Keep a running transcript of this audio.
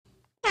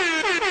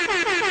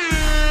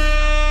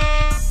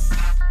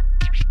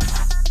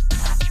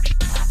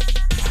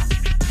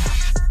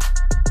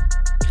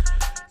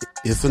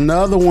It's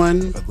another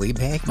one. We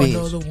back, bitch.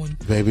 Another one.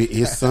 Baby,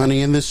 it's Sunny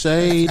in the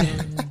Shade.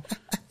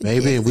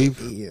 Baby, Yes, we it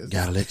is.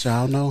 gotta let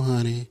y'all know,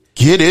 honey.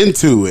 Get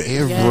into it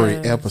every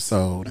Yes.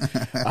 episode.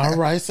 All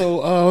right,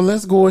 so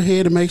let's go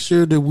ahead and make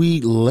sure that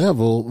we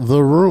level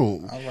the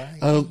room. All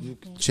right.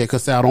 Check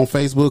us out on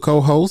Facebook,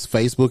 co-host,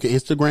 Facebook and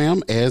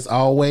Instagram. As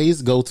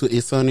always, go to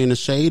It's Sunny in the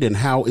Shade, and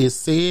how it's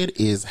said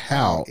is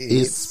how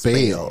it's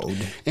spelled.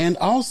 And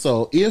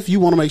also, if you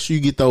want to make sure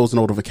you get those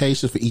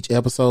notifications for each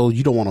episode,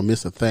 you don't want to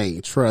miss a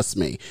thing. Trust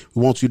me.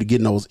 We want you to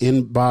get in those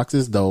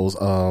inboxes,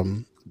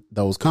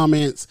 those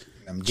comments.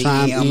 Them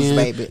Chime DMs, in.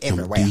 baby, Them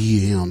everywhere.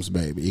 DMs,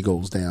 baby. It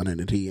goes down in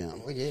the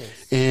DM. Oh, yes.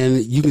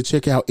 And you can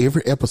check out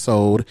every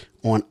episode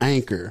on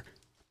Anchor,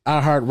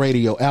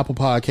 iHeartRadio, Apple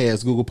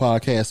Podcasts, Google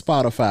Podcasts,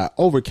 Spotify,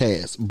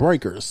 Overcast,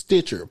 Breaker,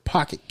 Stitcher,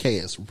 Pocket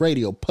Cast,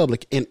 Radio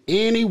Public, and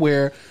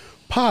anywhere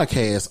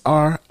podcasts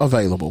are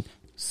available.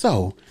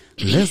 So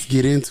let's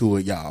get into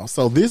it, y'all.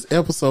 So this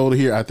episode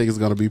here, I think is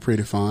going to be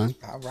pretty fun.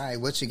 All right.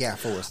 What you got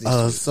for us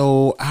this week?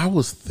 So I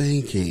was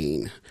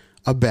thinking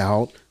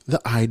about the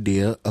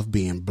idea of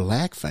being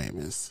black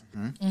famous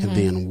and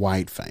then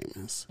white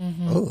famous.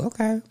 Oh,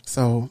 okay.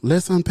 So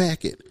let's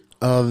unpack it.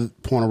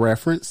 Point of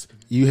reference,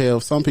 you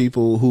have some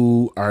people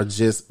who are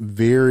just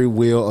very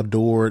well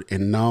adored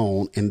and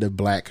known in the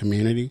black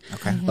community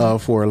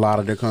for a lot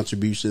of their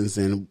contributions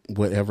and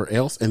whatever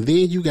else. And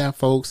then you got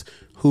folks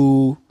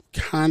who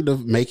kind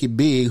of make it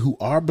big, who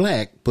are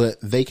black, but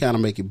they kind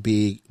of make it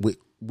big with,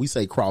 we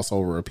say,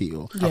 crossover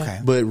appeal. Okay.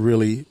 But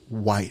really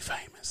white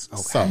famous.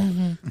 Okay. So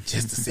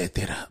just to set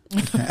that up.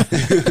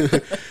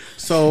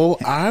 So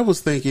I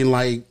was thinking,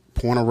 like,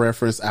 point of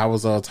reference, I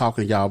was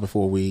talking to y'all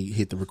before we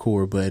hit the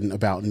record button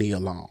about Nia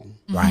Long.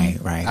 Right.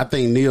 I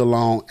think Nia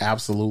Long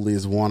absolutely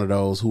is one of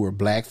those who are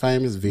black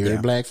famous, very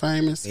black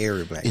famous.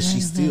 Very black. And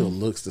she still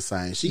looks the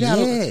same. She got,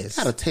 Yes.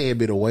 got a tad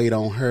bit of weight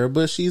on her,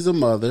 but she's a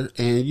mother.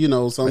 And, you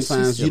know,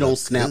 sometimes still you don't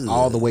looks snap good.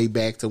 all the way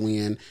back to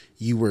when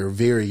you were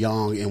very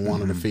young in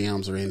one of the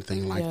films or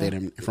anything like that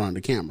in front of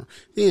the camera.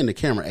 Then the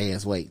camera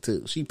adds weight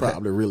too. She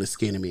probably really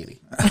skinny mini.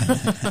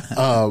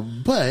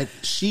 But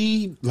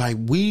she, like,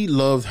 we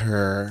loved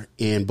her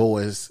in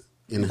Boys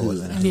in the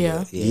Hood.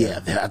 Yeah.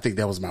 I think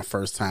that was my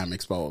first time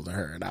exposed to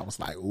her. And I was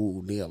like,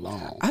 ooh, Nia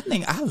Long. I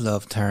think I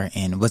loved her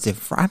in, was it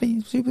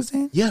Friday she was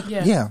in? Yeah.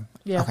 Yeah.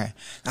 Okay.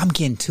 I'm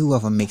getting two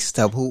of them mixed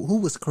up. Who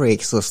was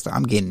Craig's sister?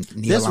 I'm getting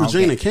Neil That's Long.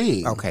 Regina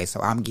King. Okay,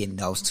 so I'm getting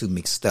those two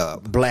mixed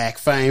up. Black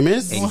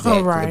famous.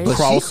 Exactly. right. But she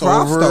crossed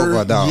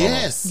over though.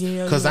 Yes.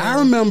 Yeah, Because yeah. I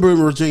remember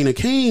Regina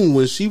King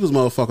when she was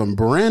motherfucking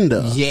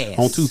Brenda Yes.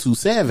 on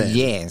 227.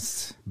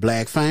 Yes.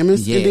 Black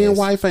famous and Yes. then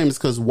white famous,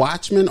 because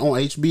Watchmen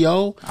on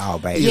HBO Oh,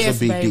 baby. is Yes, a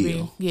big baby.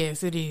 deal.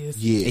 Yes, it is.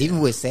 Yeah.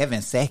 Even with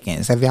 7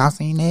 seconds. Have y'all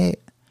seen that?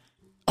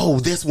 Oh,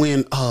 that's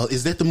when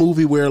is that the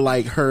movie where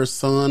like her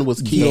son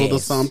was killed or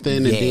Yes.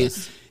 something? And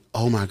Yes. then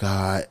oh my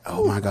god, that was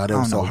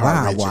I so don't know why I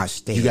heart-wrenching.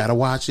 watched that. You gotta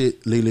watch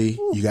it, Lily.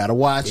 You gotta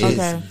watch it.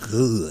 Okay.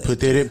 Good. Put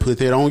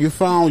that on your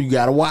phone. You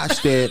gotta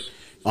watch that.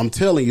 I'm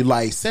telling you,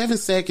 like 7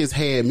 seconds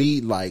had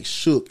me like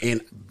shook,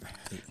 and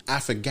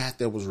I forgot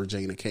that was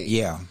Regina King.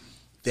 Yeah.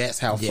 That's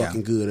how Yeah.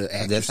 fucking good an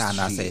actress That's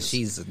how I she said is.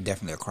 she's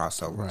definitely a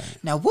crossover. Right.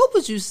 Now, what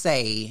would you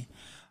say,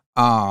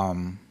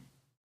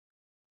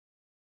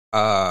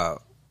 Jada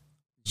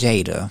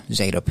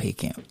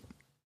Pinkett?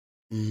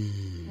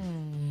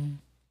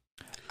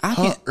 I Her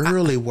can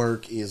early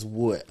work is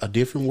what? A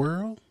Different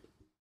World?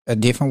 A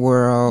Different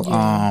World.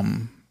 Yeah.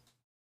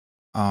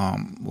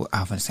 Well, I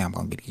was gonna say I'm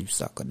gonna get you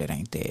sucker. That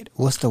ain't that.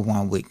 What's the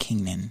one with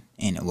Keenan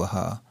in it with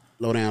her?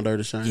 Low Down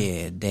Dirty Shame?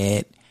 Yeah,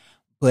 that.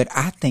 But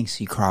I think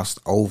she crossed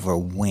over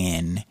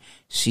when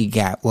she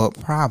got, well,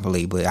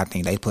 probably, but I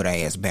think they put her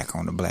ass back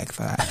on the black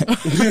side. Like, Were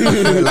you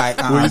bitch, talking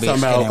it ain't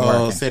about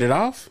working. Set It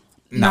Off?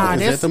 Nah, is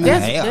that's that the movie?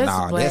 that's, Hell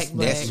that's no, black. that's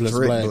That's strict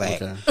black,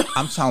 black. okay.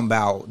 I'm talking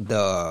about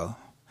the,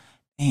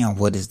 damn,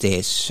 what is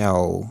that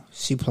show?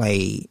 She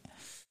played,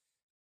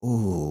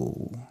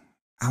 ooh,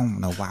 I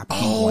don't know why.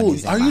 Oh,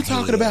 are you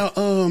talking about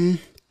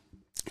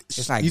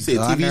It's like you said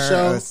Gunner, TV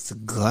show? It's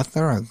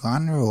Gunther or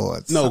Gunner or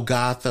No,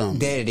 Gotham.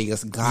 There it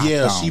is, Gotham.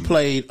 Yeah, she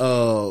played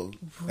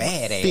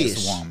badass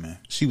Fish. woman.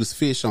 She was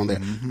Fish on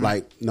there.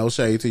 Like, no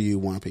shade to you,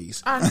 One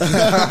Piece.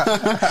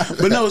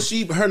 But no,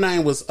 her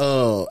name was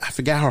I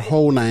forgot her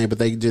whole name, but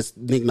they just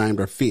nicknamed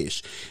her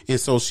Fish. And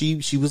so she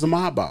was a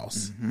mob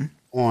boss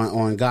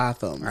on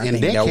Gotham. I And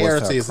think that that was her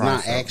character is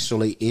not crossover.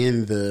 actually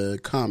in the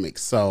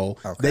comics. So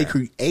they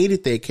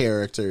created that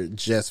character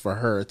just for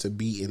her to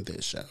be in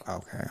this show.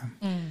 Okay.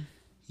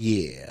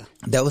 Yeah.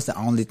 That was the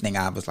only thing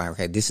I was like,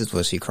 okay, this is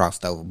what she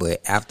crossed over. But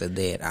after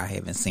that, I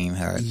haven't seen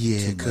her.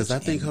 Yeah, too because I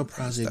much think in her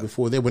project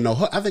before that, but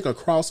no, I think her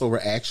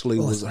crossover actually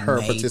was her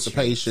Matrix.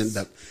 participation.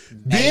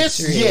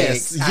 Matrix.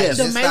 Yes, I yes.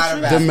 just thought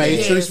about The that.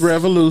 Matrix Yes.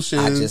 Revolution.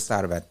 I just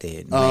thought about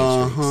that. Matrix.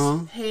 Uh-huh.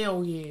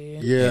 Hell yeah.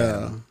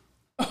 Yeah.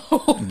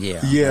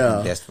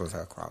 Yeah. That's was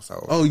her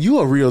crossover. Oh, you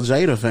a real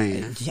Jada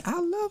fan? Yeah, I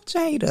love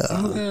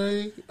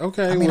Jada.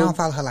 Okay. I mean, I don't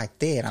follow her like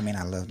that. I mean,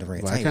 I love the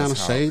red table. I kind of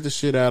shade the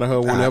shit out of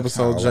her one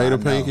episode. Jada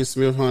Pinkett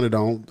Smith, honey,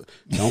 don't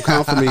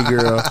come for me,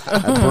 girl.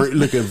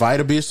 Look, invite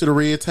a bitch to the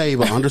red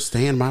table.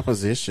 Understand my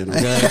position,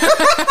 okay?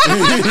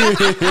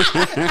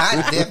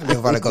 I definitely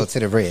want to go to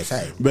the red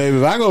table. Baby,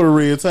 if I go to the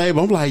red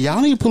table, I'm like,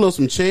 y'all need to pull up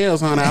some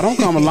chairs, honey. I don't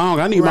come along.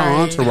 I need my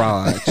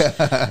entourage.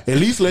 At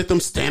least let them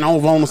stand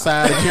over on the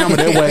side of the camera.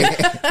 That way,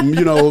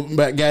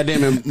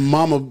 goddamn it,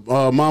 mom,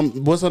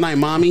 what's her name?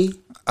 Mommy?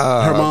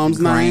 Her mom's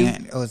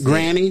name?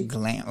 Granny?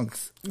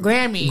 Grammy.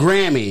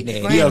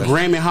 Yeah,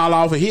 Grammy holler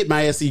off and hit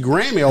my ass. See,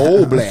 Grammy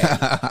old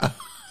black.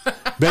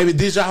 Baby,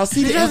 did y'all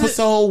see the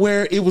episode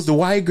where it was the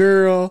white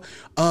girl,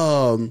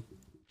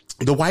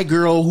 the white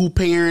girl who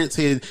parents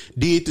had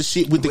did the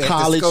shit with the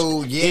college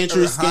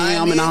entrance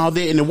scam and all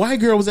that, and the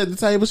white girl was at the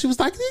table. She was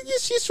like,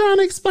 she's trying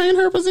to explain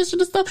her position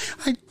and stuff.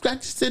 I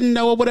just didn't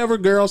know or whatever.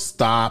 Girl,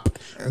 stop.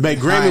 But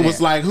Grammy was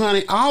like,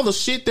 honey, all the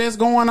shit that's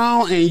going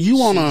on, and you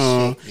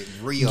wanna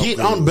get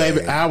on,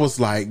 baby. I was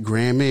like,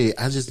 Grammy,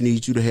 I just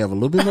need you to have a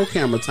little bit more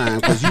camera time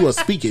because you are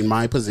speaking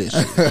my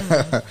position.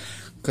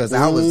 Cause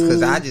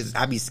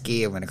I be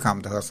scared when it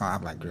comes to her song.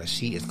 I'm like, girl,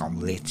 she is gonna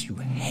let you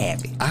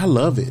have it. I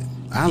love it.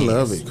 I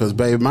love it. Cause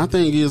baby, my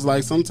thing is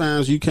like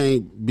sometimes you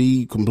can't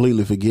be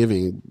completely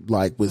forgiving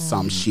like with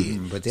some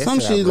shit. But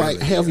some shit like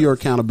have your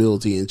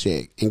accountability in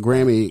check. And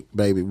Grammy,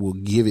 baby, will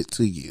give it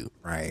to you.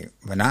 Right.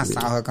 When I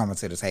saw her coming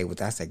to the table,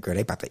 I said, girl,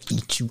 they about to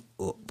eat you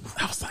up.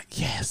 I was like,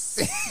 yes.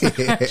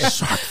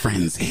 Shark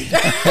frenzy.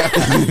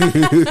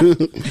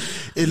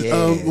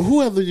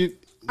 Whoever you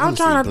I'm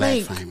trying to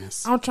think.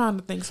 Famous. I'm trying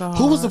to think so hard.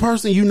 Who was the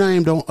person you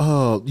named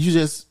on you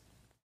just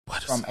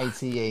what is from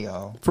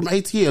ATL? From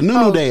ATL,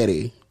 Nunu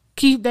Daddy.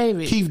 Keith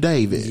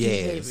David.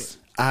 Yes.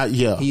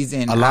 Yeah. He's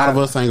in a lot of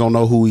us ain't gonna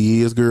know who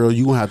he is, girl.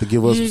 You gonna have to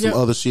give us some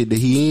other shit that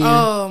he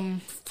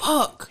in.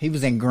 Fuck. He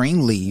was in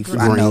Greenleaf.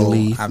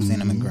 Greenleaf. I've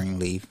seen him in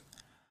Greenleaf.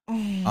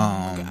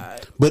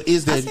 God. But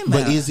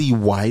is he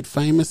white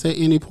famous at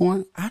any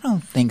point? I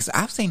don't think so.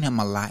 I've seen him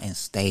a lot in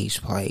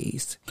stage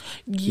plays.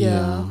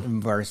 Yeah.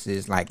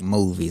 Versus like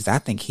movies. I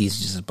think he's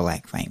just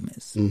black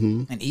famous.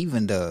 Mm-hmm. And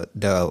even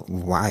the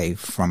wife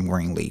from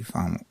Greenleaf,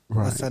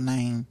 what's her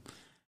name?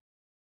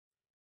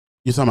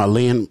 You're talking about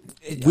Lynn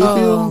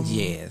Whitfield?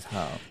 Yes.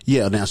 Her.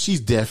 Yeah, now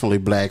she's definitely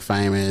black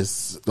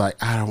famous. Like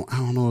I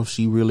don't know if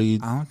she really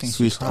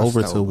switched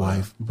over to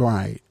wife.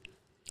 Right.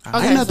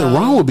 Okay, ain't nothing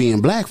wrong with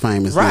being black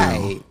famous,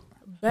 right?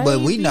 Now.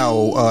 But we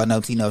know, no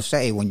tea, no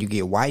shade. When you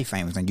get white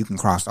famous and you can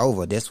cross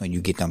over, that's when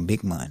you get them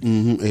big money.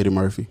 Mm-hmm. Eddie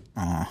Murphy.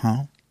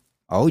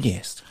 Oh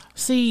yes.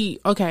 See,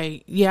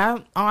 okay, yeah,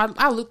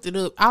 I looked it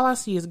up. All I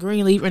see is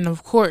Greenleaf and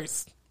of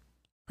course,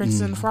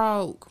 Princess and the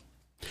Frog.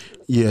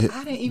 Yeah,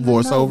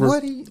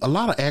 voiceover. A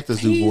lot of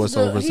actors do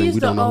voiceovers, and we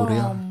don't know who they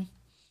are.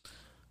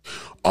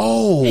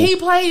 Oh, he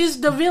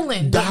plays the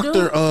villain,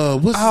 Doctor.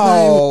 What's his name?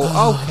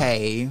 Oh,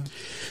 okay.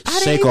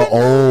 Shake an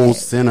old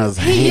sinner's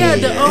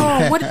hand.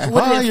 Yeah, what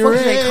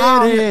they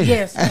call him?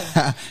 Yes.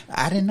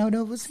 I didn't know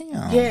that was him.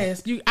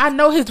 Yes, I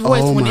know his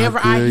voice. Whenever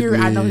I hear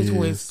it, I know his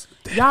voice.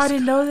 Y'all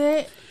didn't know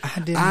that? I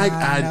did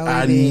not know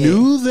I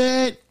knew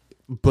that,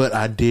 but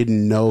I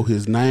didn't know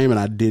his name, and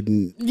I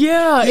didn't.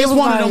 Yeah, it's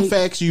one of them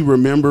facts you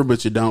remember,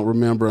 but you don't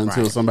remember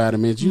until somebody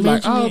mentions you.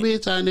 Like, oh,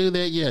 bitch, I knew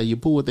that. Yeah, you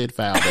pulled that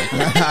file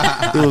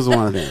back. It was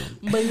one of them.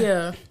 But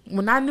yeah,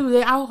 when I knew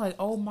that, I was like,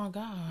 oh my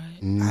God.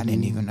 Mm-hmm. I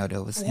didn't even know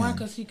that was him. Why?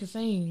 Because he could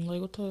sing. Like,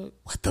 what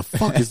the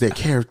fuck is that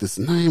character's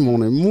name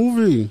on that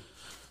movie?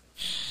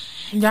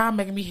 Y'all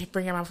making me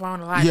bring out my phone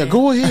a lot. Yeah,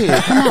 go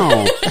ahead. Come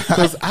on.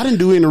 Because I didn't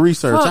do any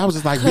research. I was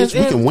just like, bitch,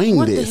 we can wing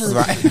this.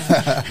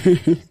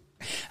 Right.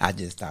 I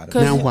just thought of it.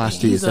 Now watch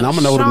this. And I'm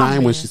going to know the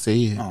name when she say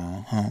it.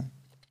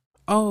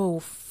 Oh,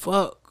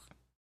 fuck.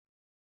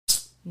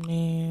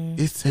 Man.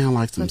 It sounds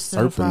like some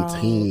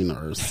serpentine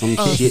or some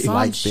shit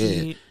like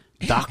that.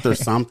 Doctor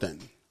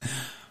something.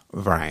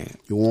 Right.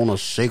 You want to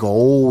shake an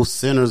old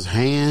sinner's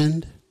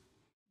hand?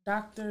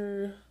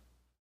 Dr.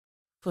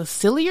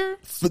 Facilier?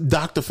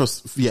 Dr.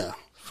 Felicia.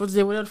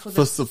 Something with an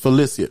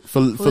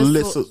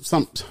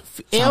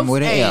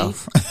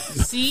F.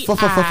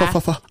 Facilier.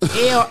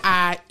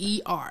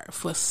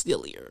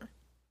 Facilier.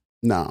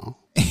 No.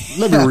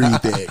 Let me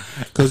read that.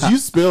 Because you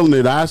spelling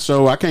it, I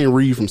can't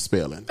read from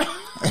spelling.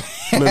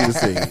 Let me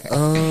see.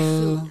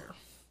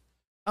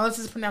 Unless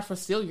it's pronounced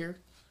Facilier.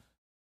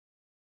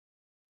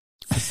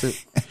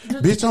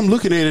 Bitch, I'm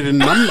looking at it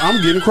and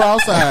I'm getting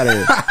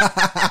cross-eyed.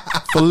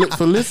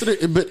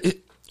 Felicity, but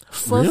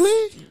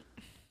really?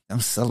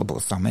 Them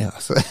syllables, something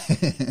else. I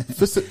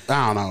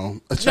don't know.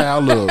 A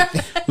child, look.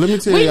 Let me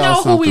tell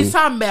y'all something. We know who we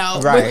talking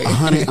about, right?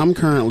 Honey, I'm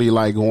currently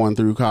like going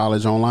through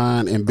college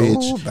online, and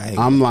bitch,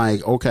 I'm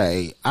like,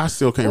 okay, I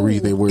still can't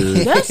read that word.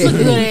 That's a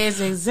good ass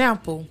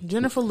example.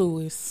 Jennifer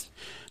Lewis.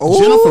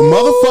 Jennifer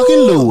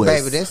motherfucking Lewis.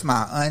 Baby, that's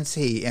my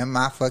auntie in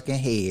my fucking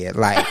head.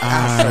 Like,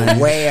 I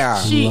swear.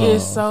 She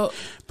is so.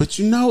 But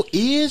you know,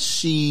 is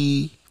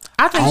she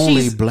I think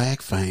only she's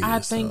black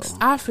famous.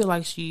 I feel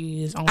like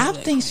she is. Only I black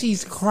think famous.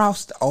 she's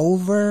crossed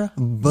over,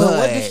 But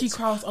what did she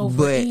cross over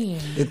But in?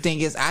 the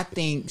thing is, I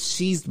think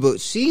she's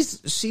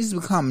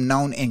become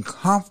known and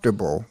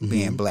comfortable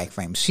being black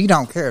famous. She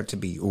don't care to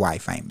be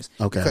white famous,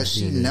 Okay, because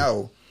she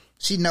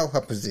know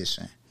her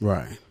position.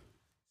 Right.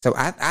 So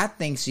I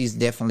think she's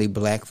definitely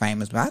black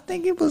famous. But I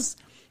think it was.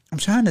 I'm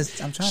trying to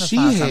She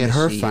find had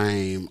her something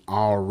fame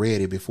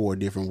already before A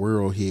Different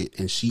World hit,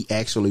 and she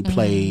actually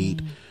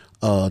played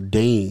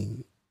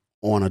Dean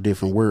on A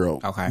Different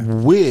World. Okay.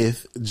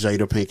 With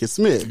Jada Pinkett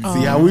Smith. See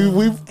how we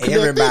connected?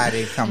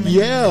 Everybody coming.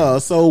 Yeah.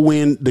 So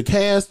when the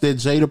cast that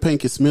Jada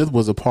Pinkett Smith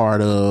was a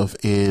part of,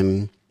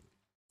 and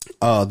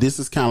this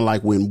is kind of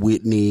like when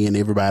Whitney and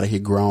everybody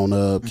had grown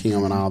up,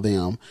 Kim and all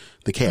them,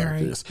 the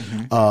characters,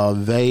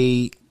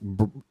 they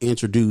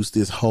introduced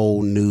this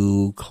whole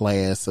new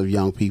class of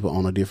young people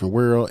on A Different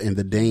World, and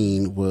the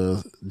dean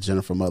was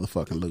Jennifer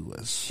motherfucking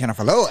Lewis.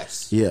 Jennifer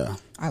Lewis. Yeah.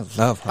 I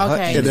love her.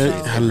 Okay. And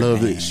I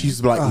love it.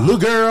 She's like, look,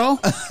 girl,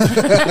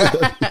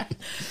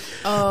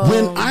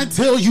 when I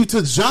tell you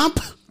to jump,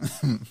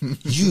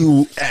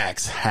 you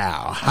ask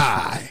how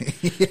high.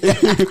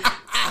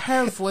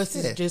 Her voice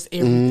is just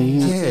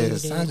everything.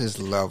 Yes, I just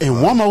love her.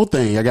 And one more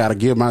thing, I got to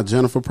give my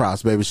Jennifer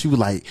props, baby. She was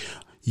like,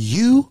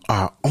 you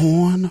are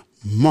on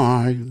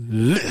my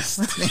list.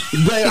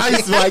 Babe, I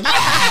used to be like,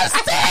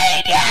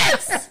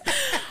 yes.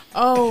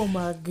 Oh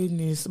my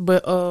goodness!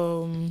 But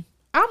I'm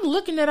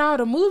looking at all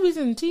the movies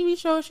and TV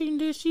shows she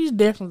did. She's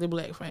definitely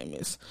black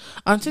famous.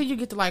 Until you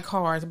get to like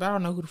Cars, but I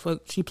don't know who the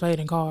fuck she played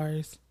in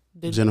Cars.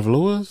 Jennifer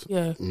Lewis?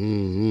 Yeah.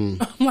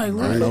 Mm-hmm. I'm like, who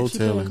the no fuck she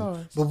played in telling.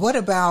 Cars? But what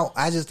about?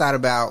 I just thought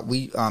about.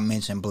 We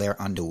mentioned Blair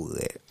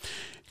Underwood.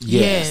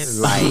 Yes.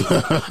 Like,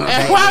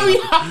 And why we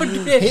all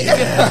did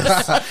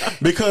it?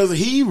 Because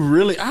he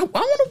really, I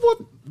wonder what,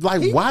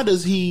 like, why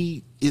does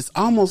he, it's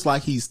almost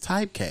like he's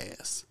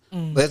typecast.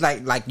 but it's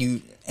like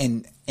you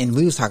and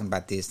we was talking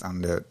about this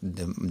on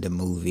the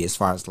movie, as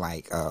far as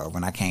like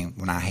when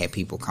I had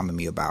people come to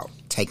me about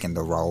taking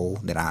the role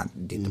that I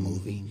did the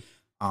movie.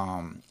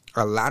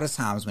 A lot of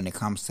times when it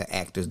comes to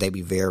actors, they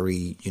be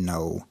very,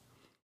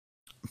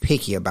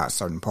 picky about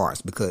certain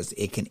parts, because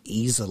it can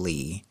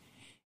easily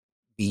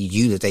be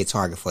you that they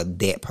target for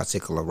that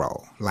particular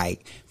role.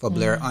 Like for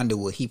Blair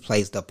Underwood, he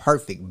plays the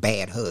perfect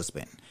bad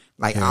husband.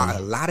 Like a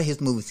lot of his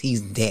movies,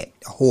 he's that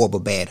horrible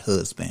bad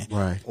husband,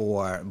 Right.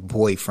 or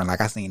boyfriend. Like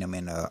I seen him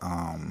in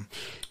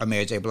a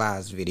Mary J.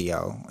 Blige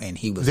video, and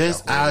he was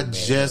This, the I horrible bad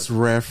just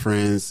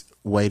referenced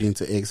Waiting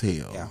to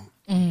Exhale.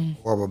 husband.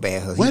 Horrible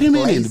bad husband. Wait He a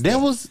minute. plays That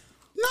was,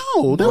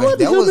 no, that wasn't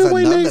that him was in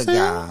Waiting to another Exhale.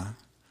 guy.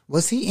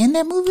 Was he in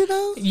that movie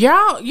though?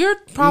 You're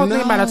probably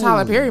thinking about a No.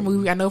 Tyler Perry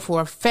movie. I know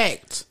for a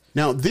fact.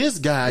 Now this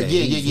guy,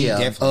 he yeah.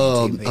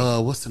 definitely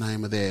TV. What's the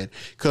name of that?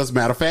 Because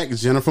matter of fact,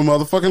 Jennifer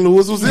motherfucking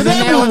Lewis was in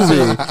that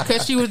movie.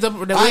 Because she was the I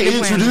wedding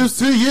planner. introduced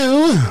to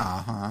you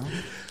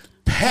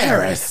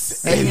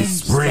Paris in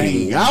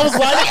spring. I was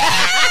like,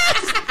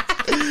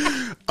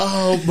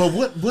 oh, but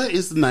what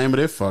is the name of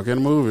that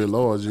fucking movie?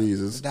 Lord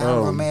Jesus. That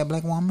a mad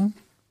black woman?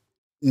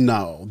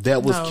 No,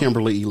 that was No.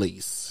 Kimberly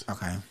Elise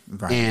Okay,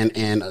 right. and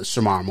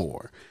Shamar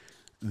Moore.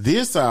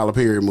 This Tyler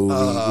Perry movie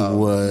No,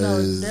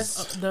 was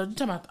that's you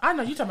talking about. I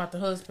know you talking about the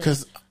husband.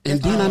 because,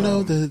 and then I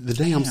know the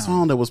damn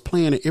song that was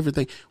playing and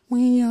everything.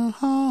 When your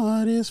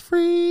heart is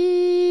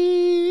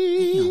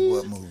free, Damn,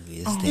 what movie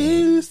is that?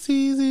 it's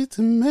easy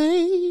to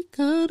make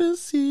a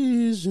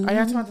decision. Are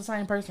y'all talking about the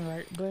same person,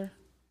 right, Blair?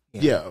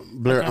 Yeah,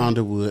 Blair Okay.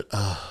 Underwood.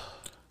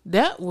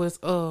 That was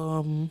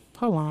hold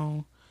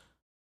on.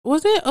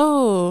 Was it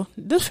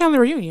this family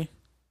reunion?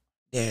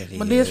 There it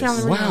But this is.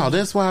 family reunion. Wow,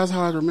 that's why it's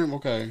hard to remember.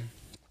 Okay.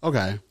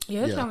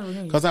 Yeah, it's family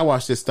reunion. Because I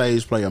watched this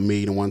stage play a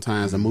million one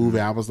times. The movie,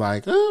 I was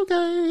like,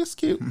 okay, it's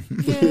cute.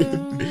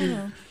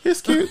 Yeah.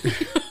 It's cute.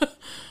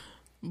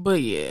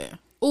 But yeah.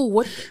 Oh,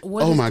 what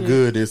Oh is my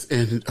this? goodness.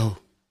 And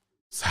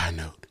side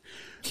note.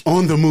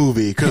 On the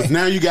movie, because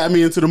now you got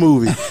me into the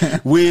movie.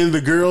 When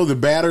the girl, the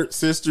battered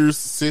sister's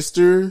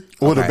sister,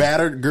 or the Okay.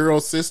 battered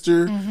girl's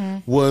sister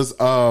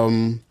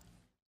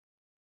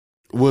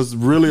was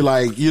really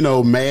like,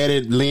 mad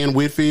at Lynn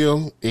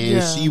Whitfield, and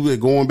Yeah. she was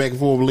going back and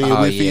forth with Lynn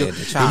Oh, Whitfield. yeah,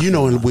 the And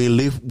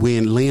chocolate.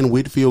 when Lynn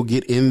Whitfield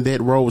get in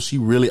that role, she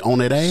really on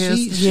that ass.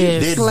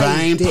 Yes. That plays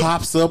vein that-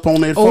 pops up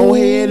on that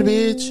forehead,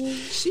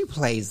 bitch. She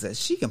plays a.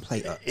 She can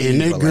play a. And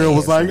that evil girl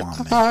was ass like,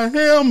 woman. I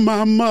am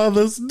my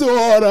mother's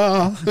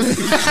daughter.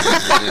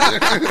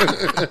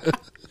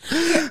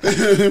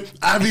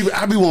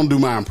 I be want to do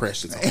my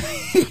impressions.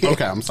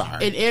 Okay, I'm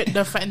sorry.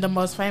 And the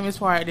most famous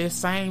part of this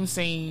same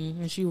scene,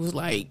 and she was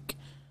like,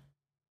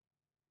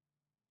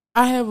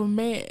 "I have a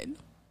man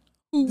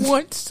who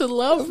wants to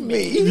love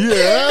me."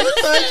 Yeah.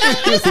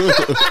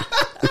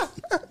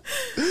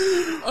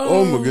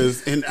 Oh my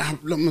goodness. And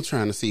I'm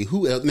trying to see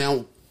who else.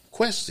 Now,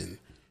 question.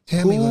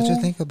 Tell me what you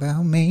think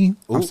about me.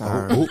 I'm Ooh,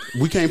 sorry. ooh,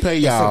 we can't pay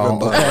y'all.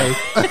 rebuttal.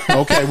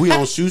 Okay, we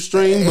on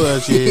shoestring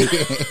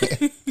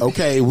budget.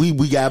 Okay,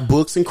 we got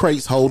books and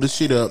crates holding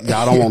shit up.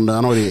 Y'all don't want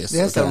none of this.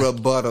 That's okay? a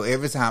rebuttal.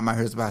 Every time I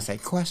hear somebody say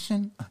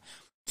question,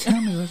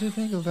 Tell me what you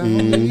think about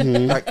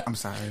Like, I'm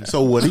sorry.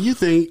 So, what do you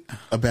think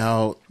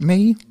about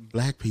Me?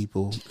 black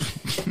people?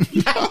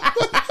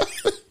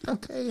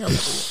 Okay.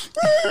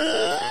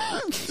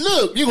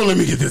 Look, you're gonna let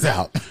me get this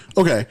out.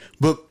 Okay,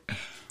 but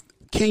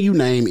can you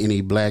name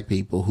any black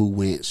people who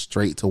went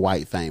straight to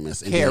white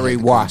famous? And Kerry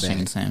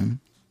Washington.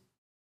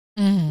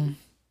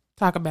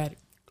 Talk about it.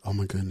 Oh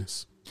my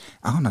goodness!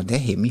 I don't know. That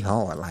hit me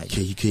hard. Like,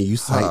 Can you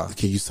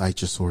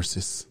cite your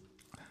sources?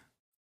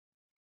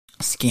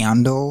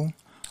 Scandal,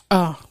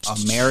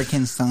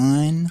 American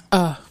Son,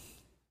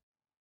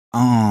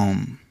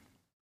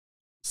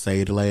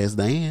 Say the Last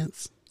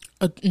Dance.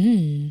 I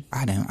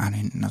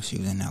didn't know she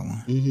was in that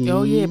one. Mm-hmm.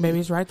 Oh yeah, baby,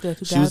 it's right there.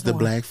 She was the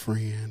black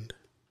friend.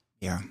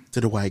 Yeah, To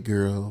the white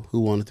girl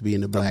who wanted to be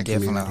in the black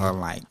definitely community. her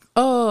like.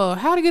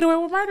 How to Get Away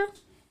with Murder?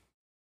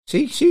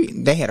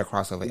 They had a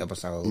crossover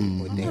episode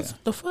with that. What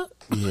the fuck?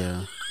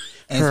 Yeah.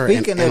 And Her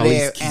speaking and of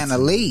Annalise that, Keaton.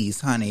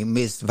 Annalise, honey,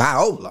 Miss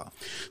Viola.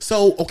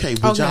 So, okay,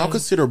 would y'all Okay.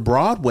 consider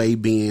Broadway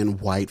being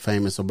white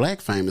famous or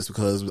black famous?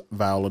 Because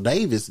Viola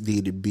Davis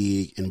did it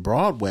big in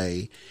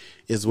Broadway,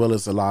 as well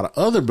as a lot of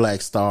other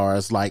black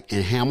stars, like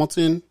in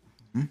Hamilton.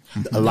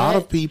 A lot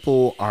of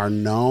people are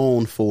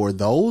known for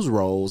those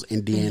roles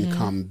and then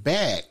come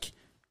back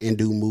and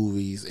do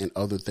movies and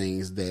other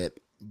things that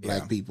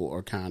black people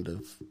are kind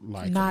of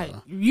like.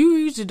 You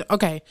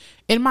usually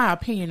in my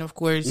opinion, of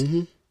course,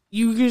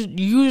 you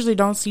usually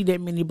don't see that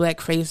many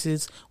black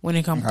faces when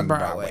it comes to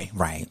Broadway.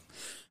 Right.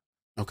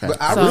 Okay. But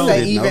I So- would say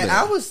didn't know even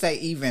that. I would say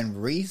even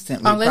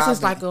recently, Unless it's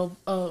probably-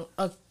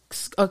 like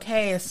a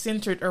cast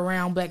centered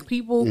around black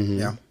people.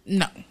 yeah.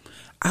 No.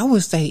 I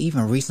would say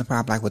even recent,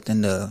 probably like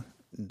within the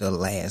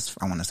last,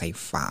 I want to say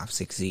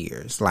 5-6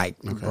 years, like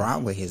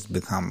Broadway has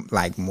become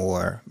like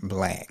more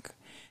black.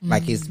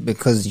 Like it's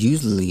because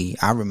usually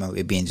I remember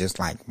it being just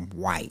like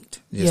white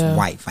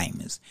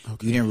famous. I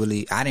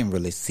didn't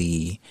really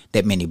see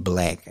that many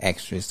black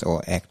actresses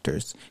or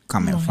actors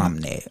coming from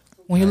that.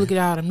 When you look at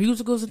all the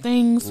musicals and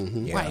things,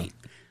 white.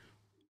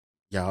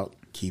 Y'all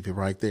keep it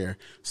right there.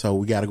 So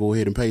we got to go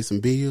ahead and pay some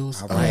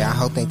bills. All right, I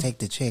hope they take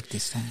the check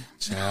this time.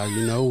 Child,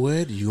 you know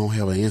what? You gonna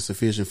have an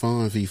insufficient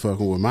fund if you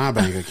fucking with my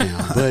bank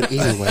account. But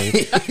anyway,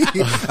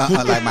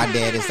 Like my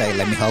daddy say,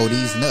 let me hold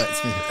these nuts.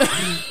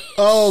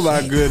 oh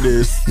my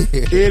goodness.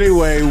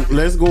 Anyway,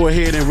 let's go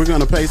ahead and we're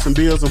gonna pay some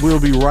bills and we'll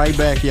be right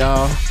back,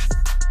 y'all.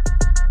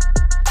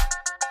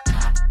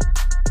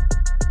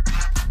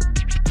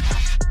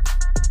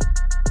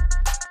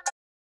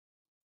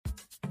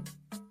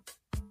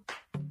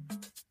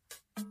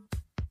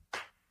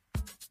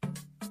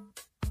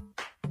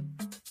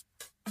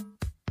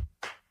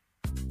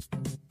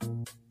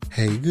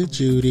 Hey, good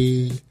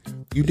Judy.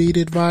 You need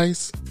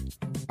advice?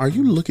 Are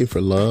you looking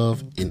for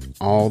love in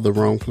all the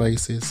wrong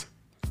places?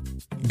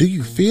 Do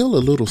you feel a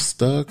little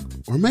stuck,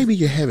 or maybe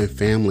you're having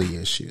family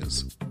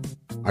issues?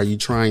 Are you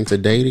trying to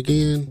date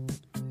again?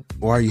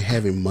 Or are you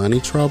having money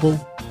trouble?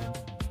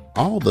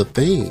 All the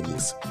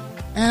things.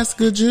 Ask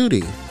Good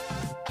Judy.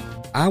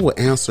 I will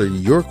answer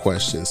your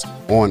questions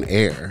on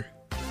air.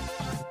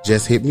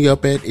 Just hit me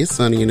up at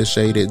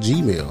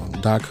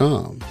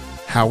itssunnyintheshade@gmail.com.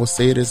 How it's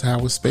said is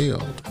how it's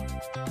spelled.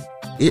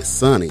 It's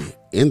Sunny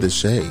in the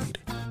Shade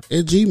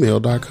at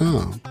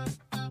gmail.com.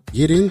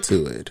 Get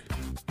into it.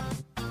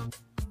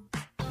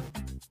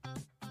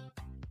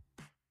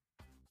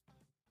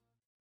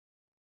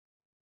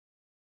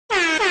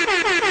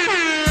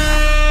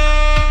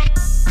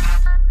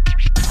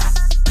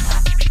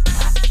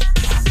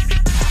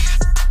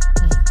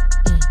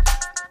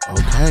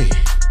 Okay,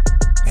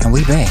 And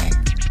we back.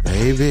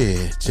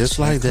 baby, just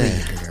like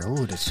that.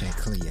 Oh, the check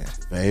clear.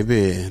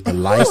 Baby, the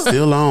light's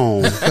still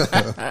on.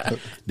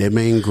 That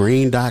mean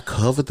green dot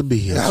covered the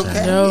bill.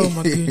 Okay. Oh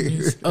my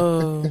goodness.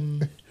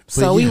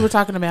 So we yeah. were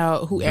talking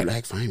about who,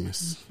 Black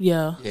famous.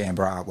 yeah, Yeah,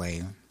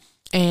 Broadway.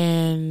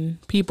 and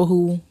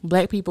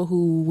black people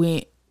who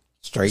went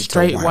Straight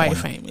white one.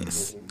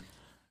 famous.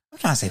 I'm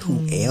trying to say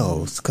who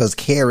else? Because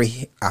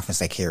I often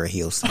say Carrie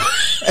Hilson.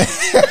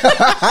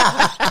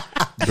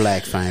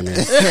 Black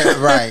famous.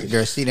 Right.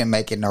 Girl, she didn't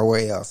make it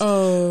nowhere else.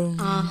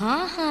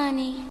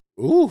 honey.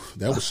 Ooh,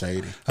 that was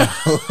shady.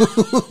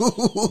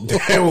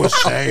 That was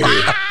shady.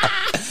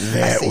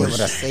 That See was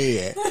what I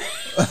said.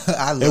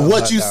 I love And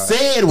what her, you though.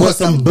 said was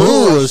some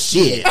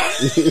bullshit.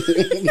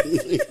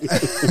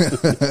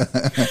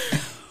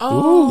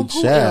 Ooh, Who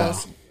child.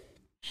 else?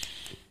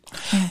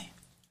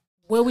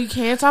 Well, we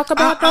can talk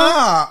about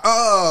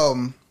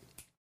though.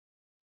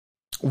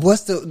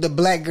 What's the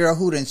black girl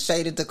who done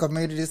shaded the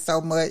community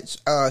so much?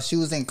 She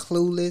was in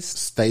Clueless.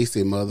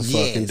 Stacy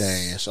motherfucking Yes.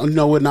 Dash. Oh, you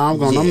know what? Now I'm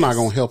not Yes.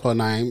 gonna help her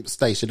name.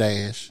 Stacy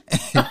Dash.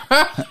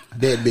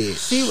 That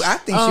bitch. I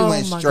think she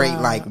went my straight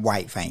God. like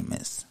white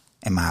famous,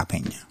 in my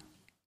opinion.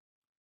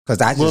 Because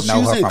I Well, just she know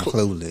was her in from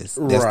Clueless.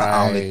 That's the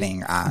Right. only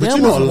thing I. But That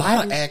you know, a was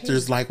lot of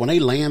actors, like when they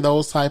land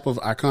those type of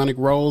iconic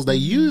roles, they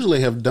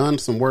usually have done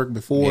some work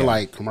before, Yeah.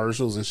 like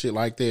commercials and shit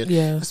like that.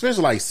 Yeah.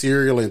 Especially like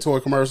cereal and toy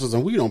commercials,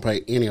 and we don't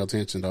pay any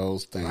attention to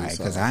those things. Right, so-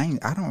 because I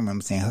don't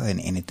remember seeing her in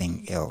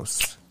anything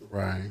else.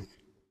 right.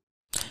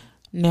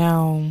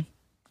 Now,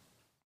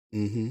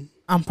 Mm-hmm.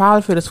 I'm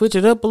probably going to switch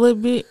it up a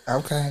little bit.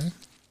 Okay.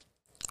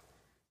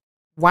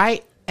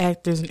 White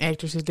actors and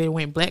actresses that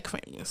went black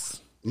famous.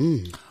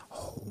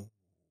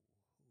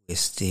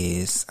 It's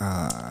this.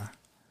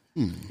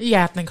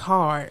 Yeah, I think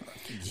hard.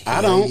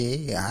 I don't.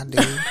 Yeah, I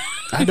do.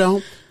 I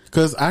don't.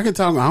 Because I can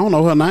talk, I don't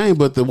know her name,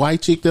 but the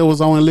white chick that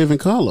was on In Living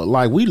Color,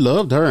 like, we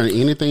loved her and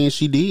anything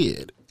she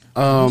did. Which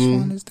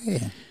one is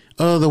that?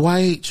 The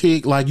white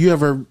chick, like, you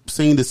ever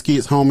seen the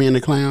skits Homie and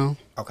the Clown?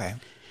 Okay.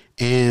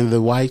 And the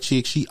white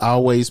chick, she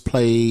always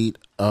played,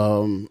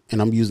 and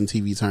I'm using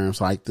TV terms,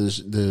 like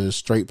the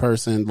straight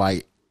person,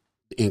 like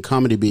in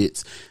comedy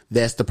bits,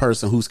 that's the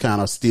person who's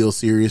kind of still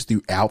serious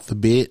throughout the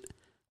bit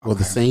or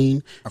the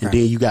scene. And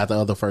then you got the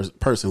other first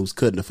person who's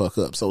cutting the fuck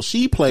up. So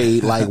she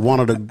played like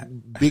one of the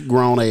big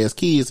grown ass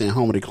kids in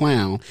Homie the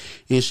Clown.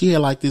 And she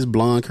had like this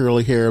blonde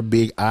curly hair,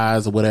 big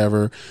eyes or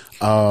whatever.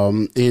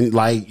 And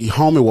like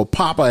Homie would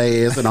pop her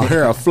ass and her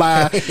hair would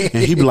fly.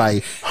 And he'd be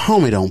like,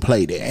 Homie don't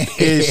play that.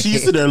 And she's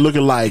sitting there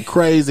looking like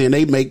crazy and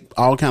they make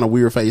all kind of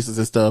weird faces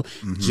and stuff.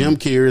 Jim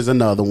Carrey is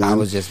another one. I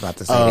was just about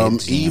to say that,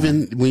 Jim.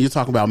 Even when you're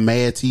talking about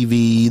Mad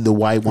TV, the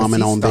white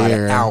woman on there. He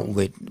started out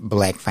with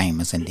black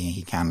famous and then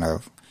he kind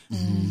of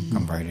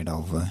converted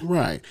over.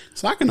 Right.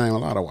 So I can name a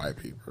lot of white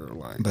people.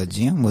 Like, But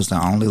Jim was the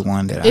only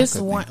one that It's I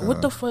could one. think What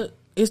of. the fuck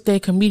is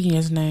that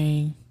comedian's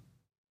name?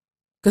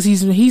 Because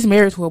he's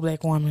married to a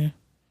black woman.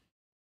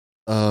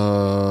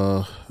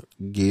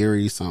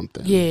 Gary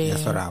something. Yeah.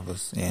 That's what I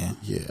was, yeah.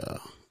 Yeah.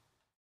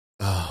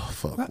 Oh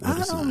fuck. But What I is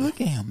his don't name?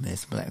 look at him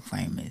as black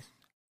famous.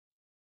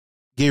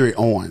 Gary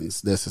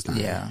Owens. That's his name.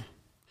 Yeah.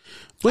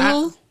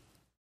 Well,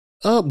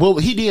 well,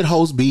 he did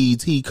host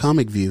BET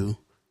Comic View.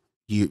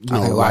 You know,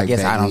 Okay, well, like I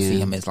guess back I don't then. see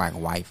him as like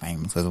white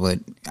famous because what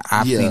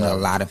I've seen a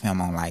lot of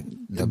him on like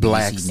the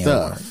black BBC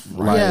network. stuff.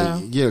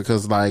 Like, yeah,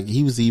 because like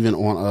he was even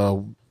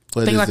on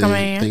what Think is Like a it?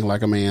 Man. Think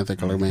Like a Man,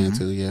 Think Like a Man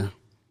too. Yeah.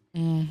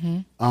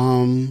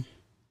 Oh,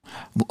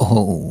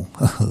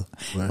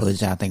 what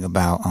did y'all think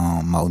about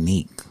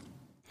Monique?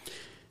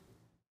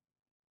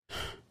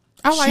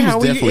 I like She how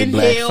was we definitely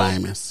black inhaled.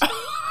 famous.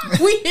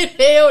 We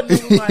inhaled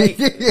them like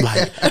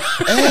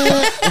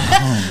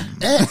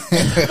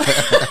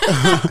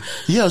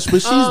Yeah, but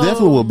she's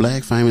definitely a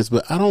black famous,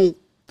 but I don't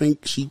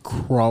think she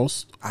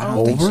crossed I don't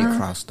over. think she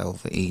crossed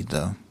over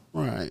either.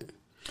 Right.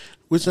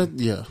 Which yeah.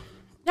 Y'all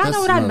That's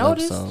know what I another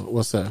noticed? episode.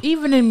 What's that?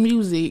 Even in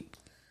music,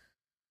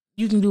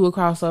 you can do a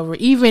crossover.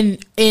 Even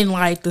in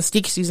like the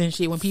 60s and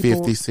shit when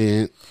people 50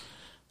 Cent.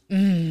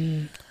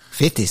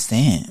 50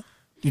 Cent.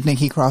 You think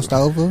he crossed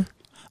over?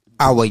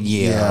 Oh, well,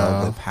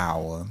 Yeah. with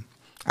Power.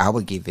 I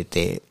would give it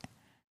that.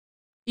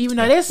 even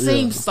though that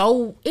seems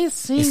so It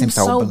seems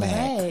so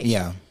black. black.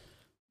 Yeah.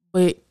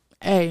 But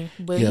hey,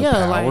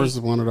 Yeah, like Powers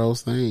is one of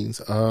those things.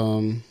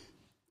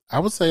 I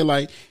would say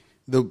like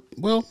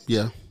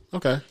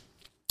okay.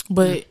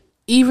 but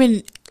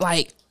even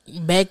like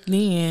back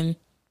then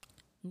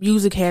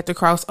music had to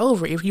cross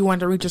over. If you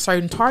wanted to reach a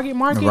certain target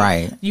market,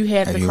 Right. you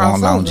had If to you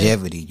cross want over.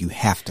 longevity, you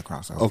have to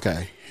cross over.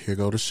 Okay, here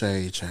go the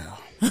shade, child.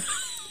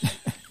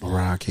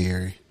 Mariah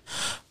Carey.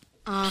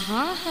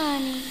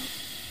 Honey.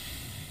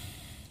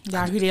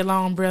 Y'all hear that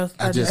long breath?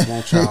 I just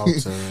want y'all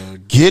to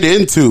get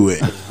into it.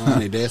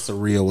 Honey, that's a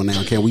real one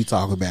now. Can we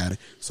talk about it?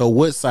 So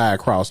what side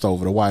crossed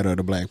over, the white or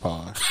the black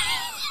part?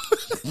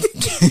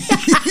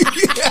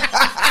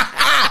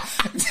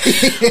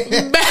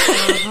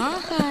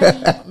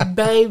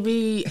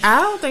 Baby,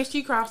 I don't think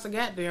she crossed the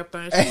goddamn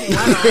thing.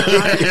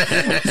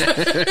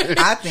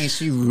 I think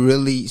she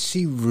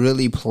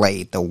really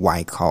played the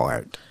white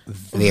card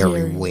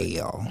very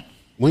well.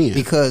 When?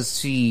 Because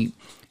she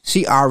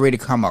already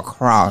come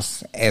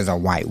across as a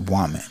white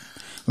woman.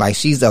 Like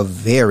she's a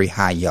very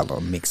high yellow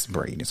mixed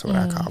breed is what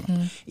I call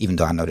them. Even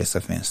though I know that's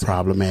offensive.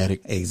 Problematic.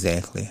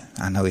 Exactly.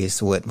 I know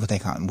it's what they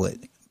call them,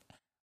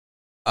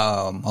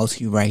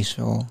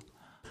 multiracial,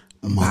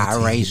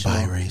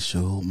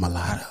 Biracial,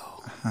 mulatto.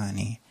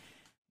 honey.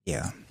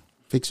 Yeah.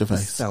 Fix your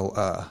face. So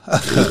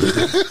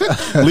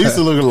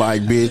Lisa looking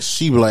like, bitch,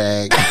 she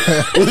black.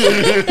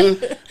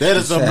 That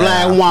is a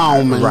black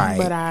woman. right.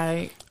 But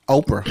I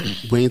Oprah.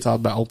 We ain't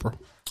talking about Oprah.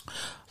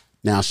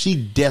 Now, she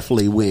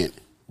definitely went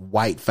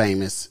white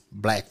famous,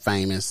 black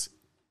famous.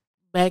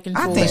 back and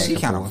I forth. think she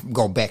kind of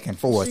go back and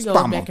forth. She goes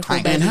Spot back my and forth,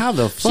 time. back And how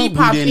the She fuck we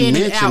popped in didn't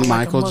and out mention like a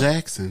Michael mother-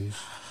 Jackson?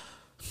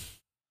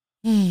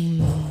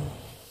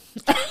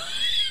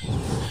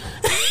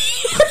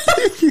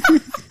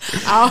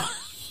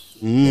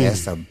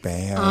 That's a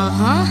bad one.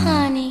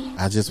 Honey.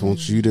 I just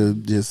want you to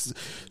just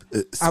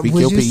speak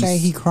Would your you piece. say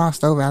he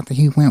crossed over after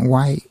he went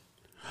white?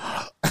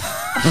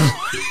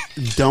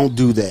 Don't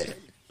do that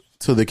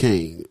to the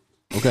king,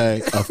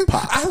 okay, of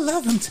pop. I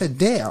love him to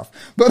death,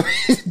 but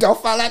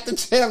don't fall out the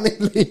jelly.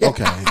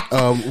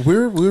 Okay,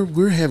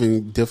 we're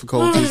having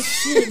difficulties.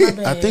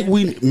 I think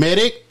we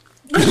medic.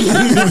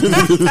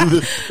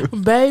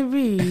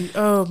 Baby,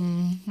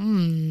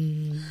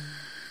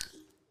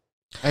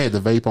 I had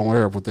the vape on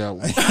air with that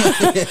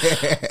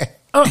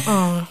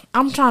one.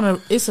 I'm trying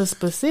to. It's a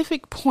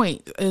specific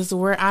point is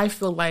where I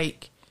feel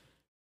like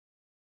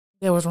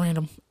that was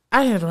random.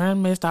 I had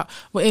around messed up.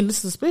 But in the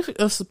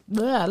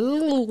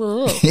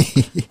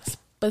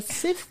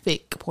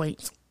specific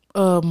points,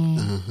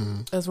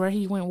 that's where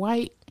he went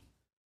white.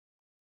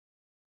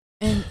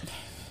 And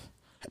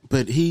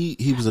but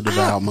he was a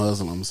devout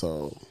Muslim,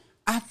 so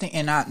I think,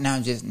 and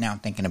now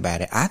thinking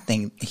about it, I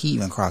think he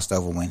even crossed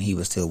over when he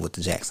was still with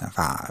the Jackson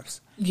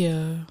 5s.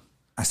 Yeah.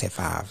 I said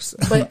 5s,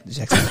 But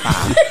Jackson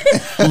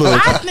 5.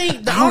 look, I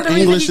think the our only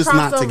reason English he is not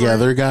crossed over,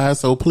 together, guys.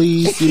 So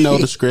please,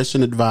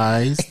 discretion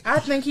advised. I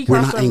think he We're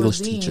crossed not over English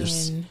then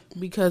teachers.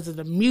 because of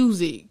the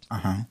music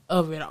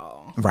of it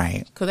all.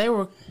 Right. Because they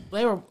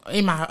were,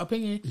 in my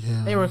opinion,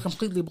 they were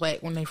completely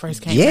black when they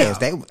first came Yes,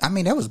 out.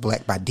 that was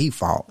black by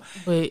default.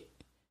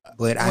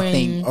 But I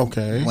think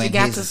Okay. when it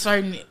got to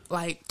certain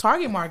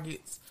target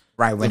markets.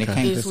 right when it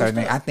came to It's certain,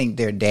 switched up. I think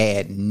their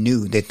dad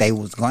knew that they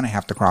was going to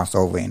have to cross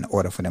over in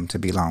order for them to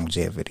be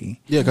longevity.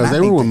 Yeah, because And I they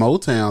were think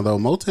with Motown, though.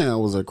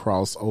 Motown was a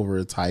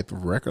crossover type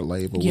of record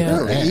label. with Yeah.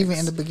 their that- acts. even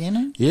in the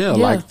beginning. Yeah,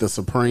 Yeah. like the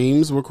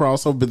Supremes were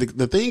crossover. But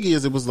the thing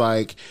is, it was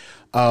like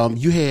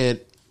you had,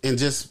 and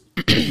just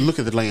look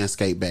at the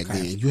landscape back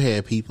then. You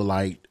had people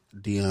like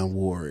Dionne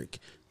Warwick,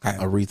 Okay.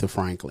 Aretha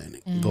Franklin,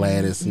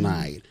 Gladys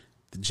Knight,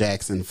 the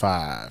Jackson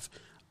 5,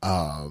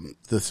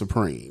 the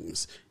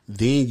Supremes.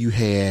 Then you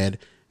had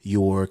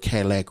your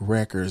Cadillac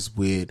Records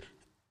with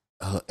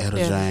Etta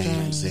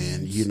James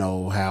and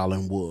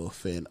Howlin'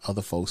 Wolf and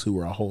other folks who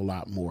were a whole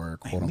lot more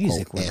quote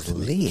Music unquote was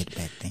relevant. lit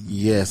back then.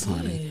 Yes,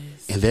 honey,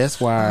 and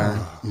that's why.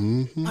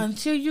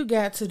 Until you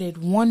got to that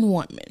one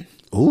woman.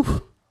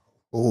 Ooh,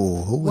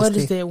 Oh, who was What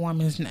is that? that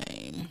woman's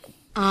name?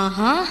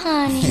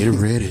 honey. get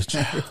ready,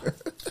 child.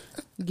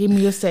 Give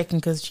me a second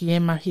because she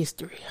in my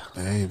history.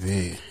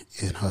 Baby,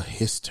 in her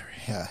history.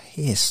 Her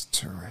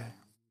history.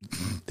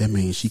 That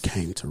means she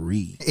came to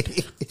read.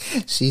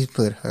 She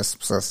put her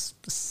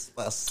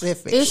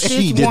specific. It's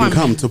She this didn't woman,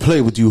 come to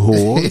play with you,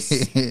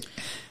 whores.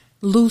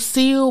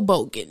 Lucille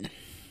Bogan.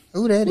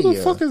 Who that Who is?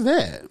 the fuck is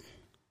that?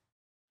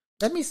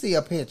 Let me see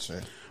a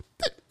picture.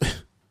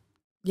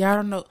 Y'all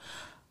don't know.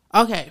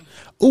 Okay.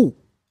 Ooh,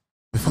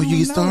 before you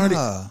get know started,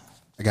 her.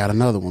 I got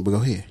another one, but go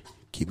ahead.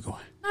 Keep it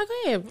going. No, go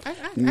ahead. I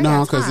No,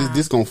 got because time.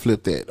 this going to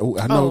flip that. Oh,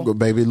 I know, Oh,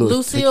 baby. Look,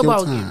 Lucille take your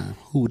Bogan. time.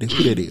 Who that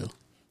is?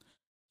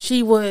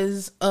 She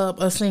was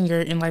a singer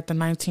in like the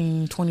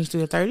 1920s to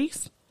the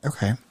 30s.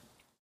 Okay.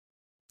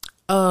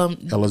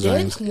 Ella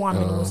James, That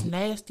woman was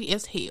nasty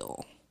as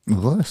hell.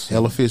 What?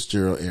 Ella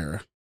Fitzgerald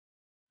era.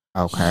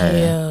 Okay.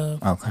 Yeah.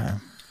 Okay.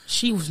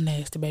 She was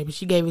nasty, baby.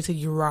 She gave it to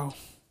you raw.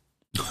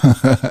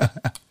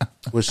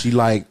 Was she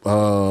like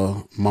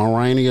Ma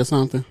Rainey or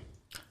something?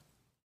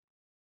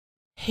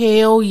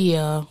 Hell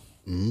yeah.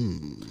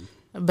 Mm.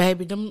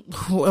 Baby, them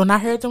when I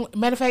heard them,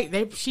 matter of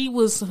fact, she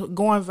was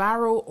going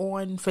viral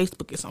on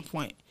Facebook at some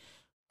point.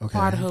 Okay.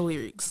 Part of her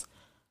lyrics.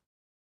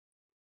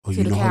 Oh, Till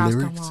you the know her cows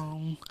lyrics? come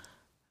home.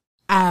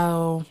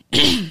 I'll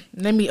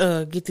let me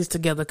get this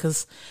together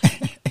because,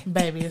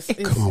 baby, it's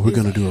Come on, we're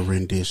gonna do a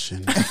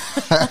rendition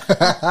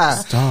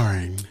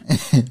starring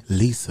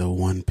Lisa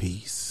One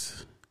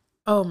Piece.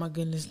 Oh my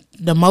goodness,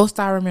 the most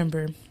I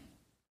remember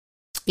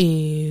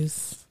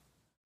is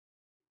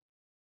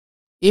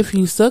if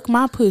you suck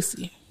my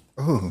pussy,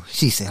 Oh,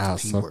 she said I'll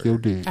the P suck word. your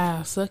dick.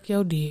 I'll suck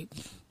your dick,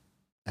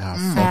 I'll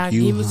fuck I'll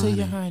you, give it to honey.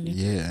 you, honey.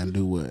 Yeah, and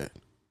do what?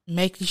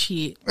 Make you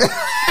shit.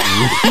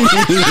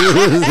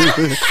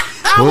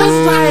 I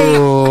was like,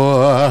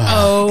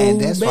 oh,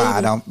 And that's baby. why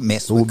I don't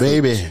mess Oh, with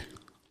baby.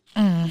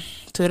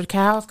 Till the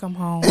cows come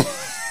home,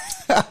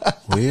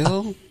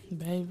 Well,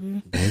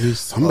 baby. baby,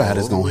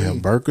 somebody's gonna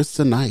have burgers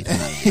tonight.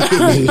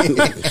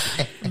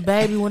 honey.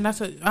 Baby, when I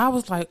said, I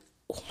was like,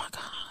 oh my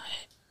god.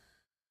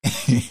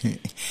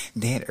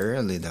 that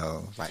early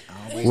though. Like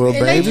always. Well, And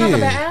they talk baby.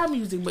 about our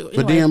music, but,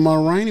 But then Ma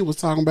Rainey was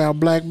talking about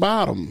Black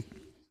Bottom.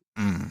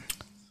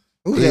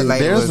 Who that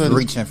lady there's was a-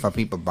 reaching for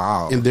people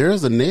balls? And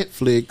there's a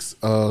Netflix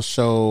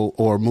show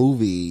or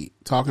movie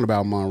talking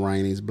about Ma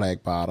Rainey's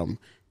Black Bottom,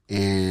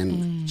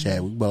 and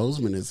Chadwick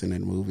Boseman is in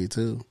that movie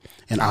too.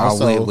 And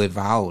also, with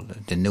Viola,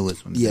 the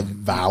newest one. yeah,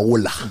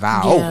 Viola.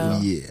 Viola.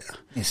 Yeah,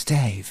 It's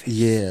Dave.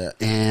 yeah,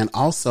 and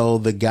also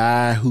the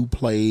guy who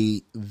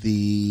played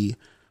the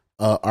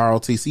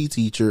ROTC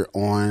teacher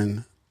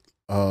on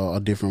A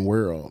Different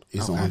World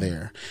is on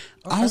there.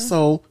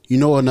 Also, you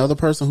know another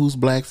person who's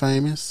black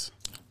famous?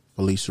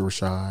 Felicia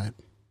Rashad.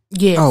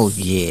 yes, Oh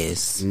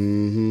yes,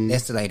 Mm-hmm.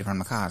 that's the lady from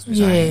the Cosby.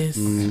 yes,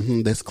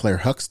 Mm-hmm. That's Claire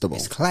Huxtable.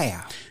 It's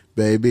Claire.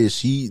 Baby,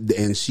 she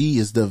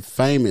is the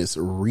famous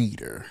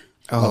reader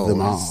of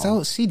them all.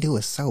 so she do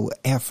it so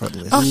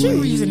effortlessly. Oh, she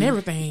reads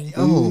everything.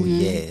 Oh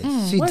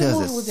yes, she What does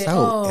movie was it it?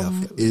 so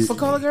effortlessly. For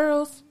Color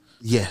Girls.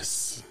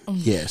 Yes,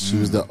 yes, she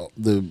was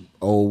the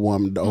old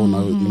woman, the old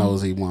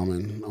nosy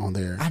woman on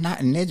there.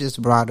 And they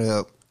just brought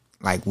up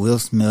like Will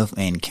Smith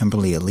and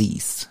Kimberly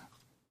Elise.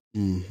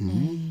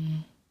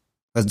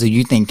 But do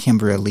you think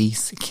Kimberly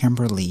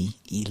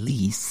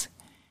Elise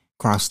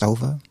crossed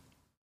over?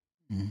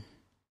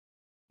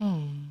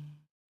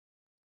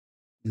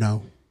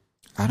 No,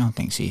 I don't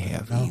think she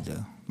have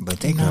either. But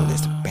that girl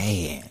is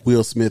bad.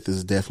 Will Smith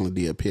is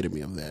definitely the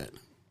epitome of that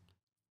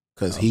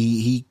because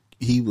he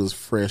he was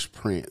Fresh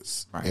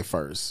Prince at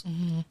first,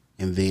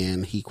 and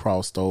then he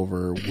crossed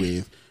over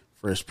with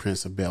Fresh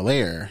Prince of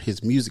Bel-Air.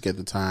 His music at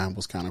the time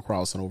was kind of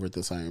crossing over at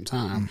the same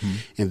time,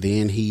 and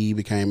then he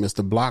became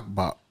Mr.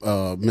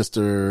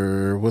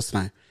 Mr. What's the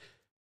name?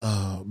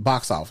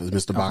 Box Office,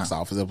 Mr. Box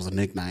Office. That was a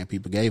nickname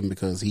people gave him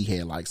because he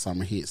had like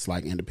summer hits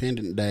like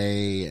Independent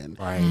Day and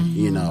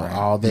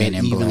all that. Men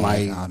in Even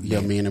Black,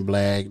 like Men in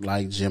Black,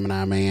 like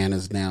Gemini Man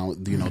is now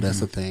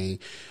that's a thing.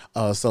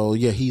 So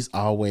yeah, he's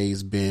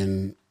always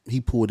been. He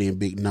pulled in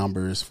big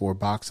numbers for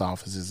box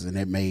offices, and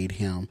that made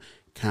him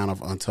kind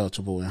of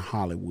untouchable in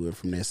Hollywood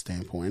from that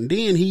standpoint. And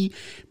then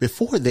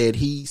before that,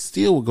 he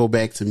still would go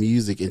back to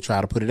music and try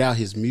to put it out.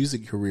 His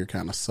music career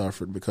kind of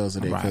suffered because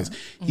of that, because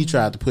he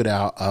tried to put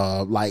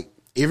out, like,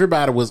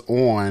 everybody was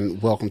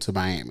on Welcome to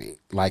Miami.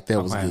 Like,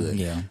 that was good.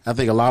 Yeah. I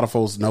think a lot of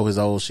folks know his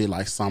old shit,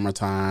 like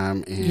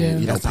Summertime,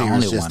 and,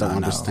 parents just don't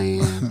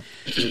understand.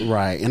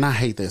 Right. And I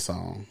hate that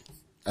song.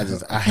 I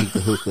hate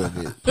the hook of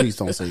it. Please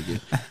don't sing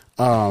it.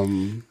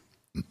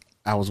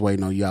 I was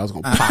waiting on you. I was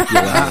gonna pop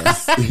your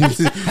ass. What,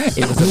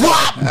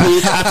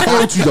 bitch? I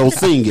told you don't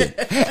sing it.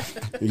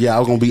 Yeah, I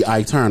was gonna be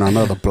Ike Turner,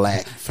 another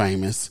black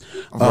famous.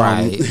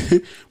 Right.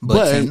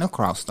 But Tina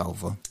crossed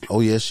over. Oh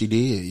yes, she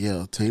did.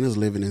 Yeah, Tina's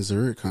living in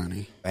Zurich,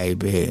 honey.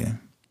 Baby,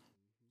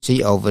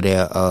 she over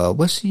there.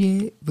 What's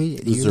she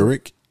at?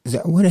 Zurich.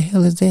 Where the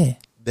hell is that?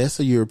 That's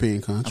a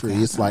European country.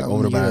 Okay, it's like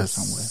over by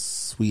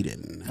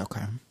Sweden.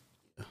 Okay.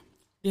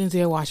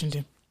 Denzel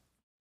Washington.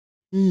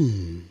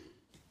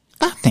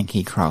 I think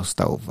he crossed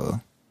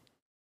over,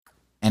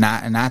 and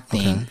I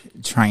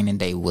think Training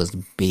Day was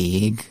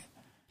big.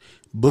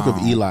 Book of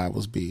Eli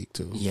was big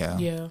too.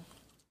 Yeah.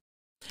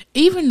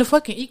 Even the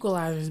fucking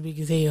Equalizer is big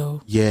as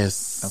hell.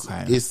 Yes.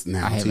 Okay. It's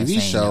now a TV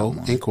show,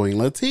 and Queen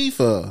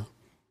Latifah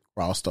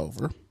crossed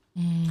over.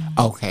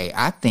 Okay,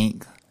 I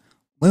think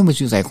when would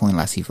you say Queen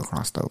Latifah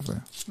crossed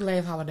over?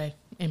 Last holiday,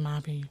 in my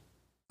opinion.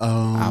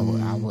 I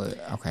would.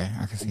 Okay,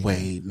 I can see.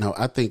 Wait, no,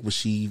 I think when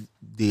she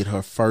did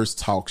her first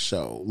talk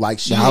show, like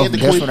she had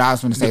that's what I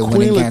was going to say.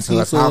 When it came to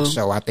her talk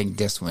show, I think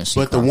this one.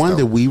 But the one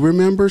that we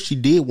remember, she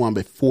did one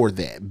before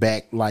that,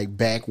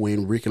 back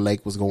when Ricky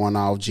Lake was going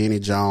off, Jenny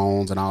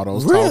Jones, and all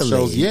those talk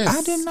shows. Yes,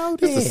 I didn't know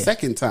that. It's the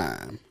second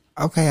time.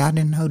 Okay, I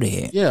didn't know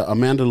that. Yeah,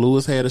 Amanda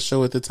Lewis had a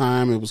show at the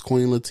time. It was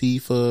Queen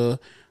Latifah.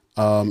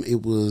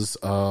 It was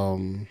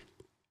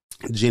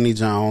Jenny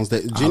Jones.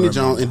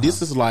 And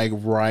this is like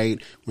right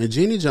when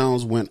Jenny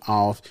Jones went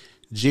off,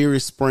 Jerry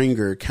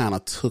Springer kind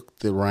of took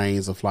the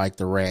reins of like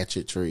the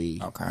ratchetry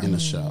in the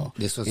show.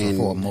 This was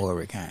before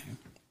Maury came.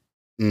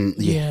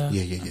 Yeah.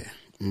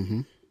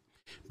 Mm-hmm.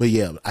 But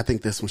yeah, I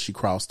think that's when she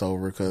crossed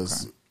over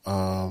because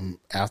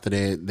after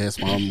that, that's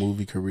when her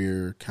movie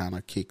career kind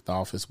of kicked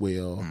off as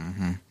well.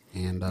 Mm-hmm.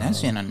 And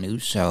that's in a new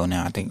show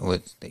now. I think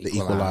with the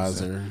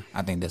Equalizer.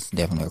 I think that's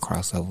definitely a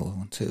crossover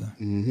one too.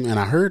 Mm-hmm. And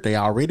I heard they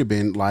already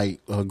been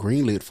like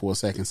greenlit for a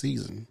second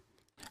season.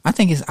 I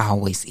think it's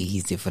always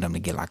easy for them to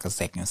get like a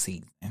second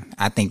season.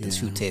 I think the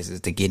true test is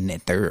to get in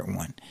that third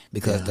one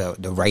because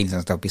the ratings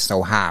and stuff be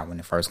so high when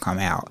it first come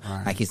out.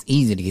 Right. Like it's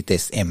easy to get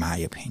this, in my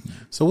opinion.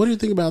 So, what do you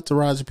think about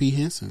Taraji P.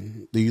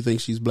 Henson? Do you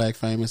think she's black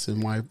famous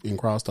and white and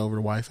crossed over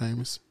to white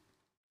famous?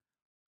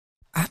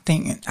 I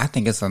think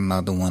it's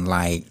another one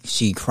like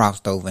she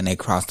crossed over and they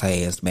crossed her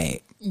ass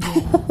back.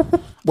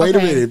 Wait a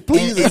minute,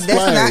 please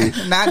explain.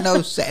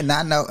 That's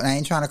not no. I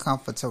ain't trying to come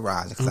for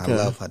Taraji because I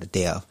love her to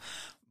death,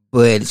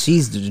 but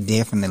she's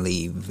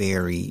definitely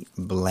very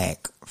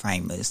black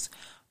famous.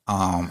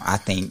 I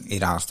think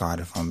it all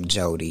started from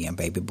Jody and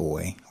Baby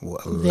Boy.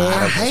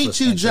 I hate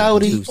you,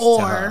 Jody.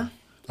 Or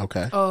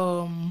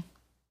Hustle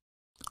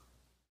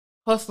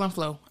and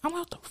Flow. I'm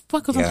what the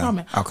fuck is I'm talking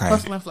about? Okay,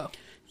 Hustle and Flow.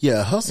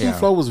 Yeah, Hustle and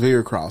Flow was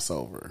very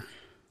crossover.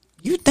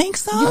 You think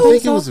so? I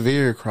think it was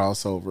very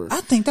crossover.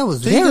 I think that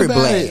was very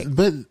black.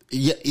 But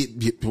yeah,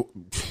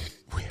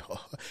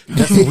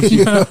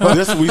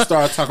 that's when we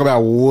start talking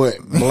about what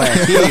black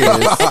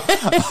is.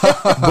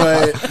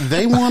 But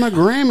they won a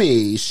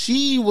Grammy.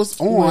 She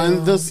was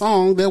on the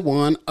song that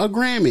won a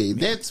Grammy.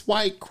 That's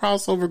white.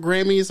 Crossover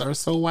Grammys are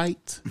so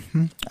white.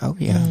 Mm-hmm. Oh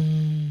yeah.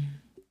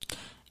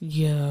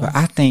 Yeah, but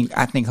I think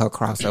her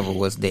crossover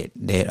was that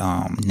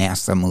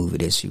NASA movie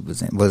that she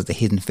was in. Was the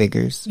Hidden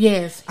Figures?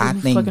 Yes, I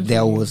think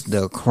that was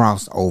the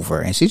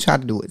crossover, and she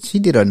tried to do it. She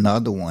did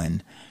another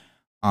one.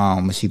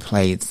 She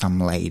played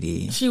some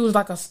lady. She was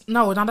like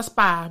not a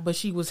spy, but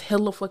she was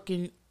hella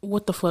fucking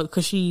what the fuck?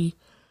 Because she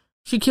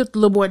killed the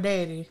little boy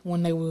daddy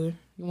when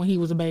he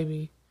was a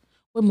baby.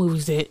 What movie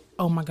is that?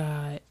 Oh my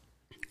god.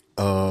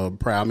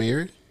 Proud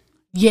Mary.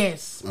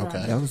 Yes. Okay.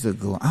 Right. That was a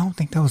good one. I don't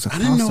think that was a crossover. I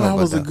didn't know I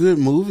was a good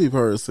movie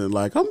person.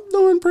 Like, I'm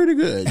doing pretty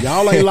good.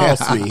 Y'all ain't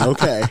lost me.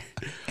 Okay.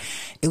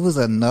 It was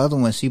another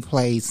one. She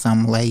played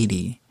some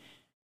lady.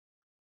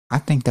 I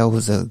think that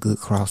was a good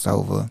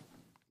crossover.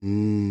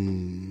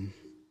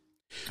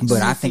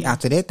 But I think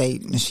after that,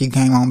 she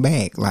came on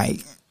back.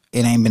 Like,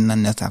 it ain't been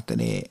nothing else after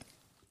that.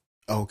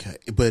 Okay.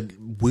 But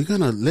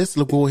let's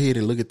go ahead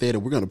and look at that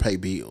and we're going to pay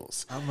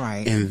bills. All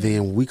right. And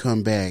then when we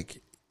come back,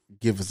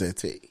 give us that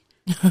tea.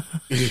 All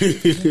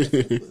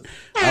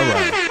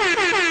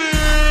right.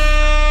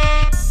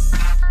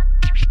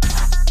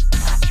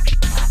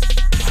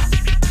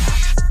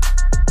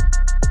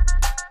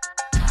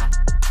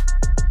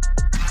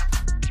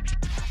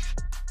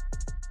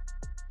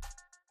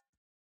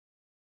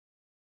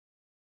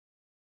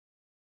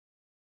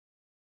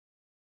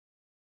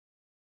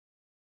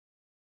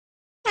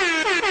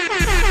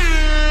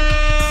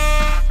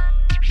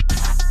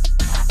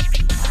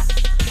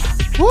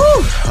 Woo!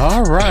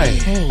 All right,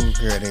 Oh,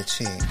 girl, that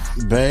chick.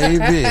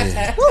 baby.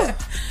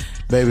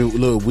 Baby,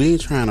 look, we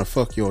ain't trying to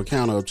fuck your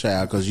account up,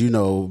 child, because you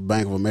know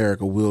Bank of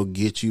America will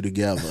get you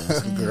together.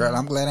 Girl,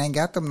 I'm glad I ain't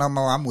got them no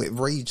more. I'm with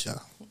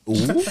Regia.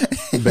 Ooh,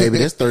 baby,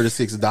 that's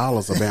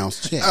 $36 a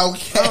bounce check.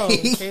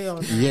 Okay. Hell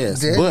no.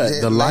 Yes, That- but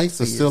that the lights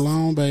are light still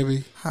on,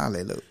 baby.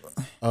 Hallelujah.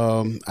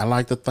 I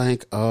like to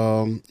thank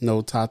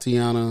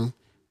Tatiana.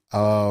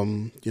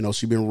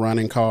 She been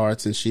running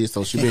cards and shit,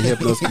 so she been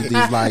helping us get these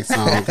lights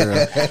on,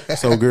 girl.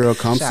 So, girl,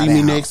 come Shout see me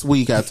out. next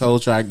week. I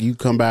told you you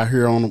come by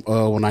here on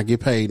when I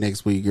get paid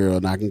next week, girl,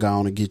 and I can go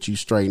on and get you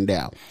straightened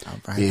out. All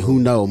right, And who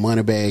know,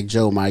 Moneybag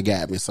Joe might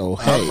got me. So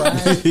hey,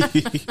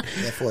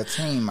 That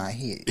 14 might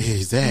hit.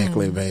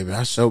 exactly, baby.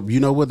 I show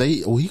you know what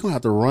he gonna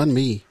have to run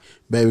me.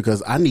 Baby,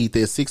 because I need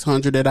that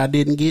 600 that I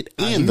didn't get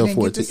and you the didn't get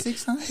 14. the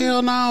 600?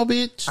 Hell no,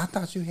 bitch. I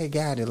thought you had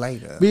got it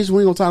later. Bitch,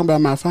 we ain't gonna talk about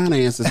my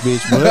finances,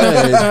 bitch.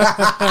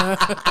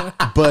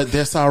 But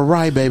that's all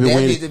right, baby. That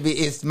When, needs to be,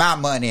 it's my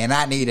money and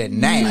I need it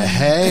now.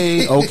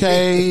 hey,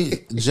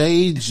 okay,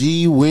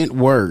 J.G.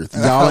 Wentworth.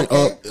 Y'all,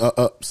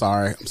 Okay.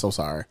 sorry, I'm so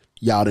sorry.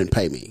 Y'all didn't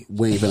pay me.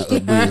 We ain't gonna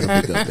pick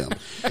up them.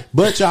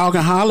 But y'all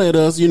can holler at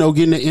us, get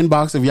in the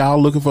inbox if y'all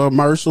looking for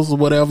commercials or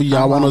whatever.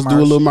 Y'all want us to do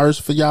a little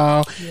merch for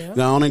y'all. Yeah.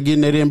 Go on and get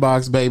in that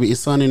inbox, baby.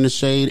 It's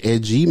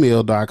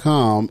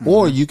sunintheshade@gmail.com.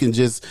 Or you can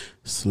just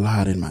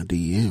slide in my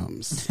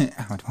DMs. I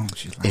don't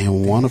want you like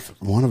And one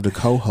of the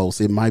co-hosts,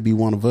 it might be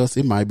one of us,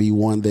 it might be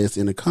one that's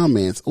in the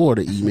comments or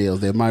the emails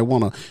that might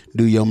want to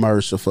do your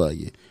merch for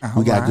you.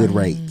 We got good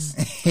rates.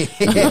 We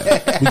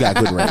got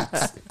good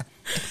rates.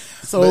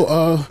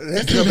 So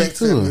Let's go back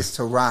to Miss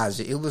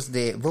Taraji. It was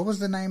that. What was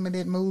the name of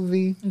that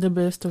movie? The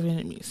Best of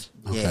Enemies.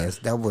 Yes,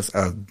 that was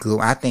a good.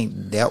 I think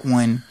that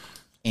one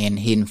and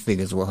Hidden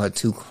Figures were her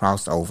two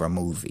crossover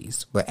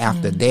movies. But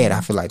after that, I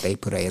feel like they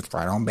put her ass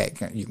right on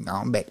back. You can go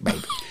on back,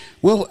 baby.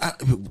 Well,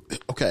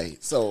 okay,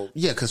 so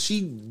yeah, because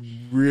she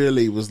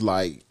really was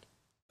like,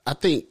 I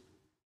think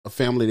A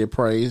Family That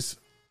Prays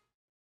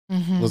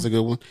was a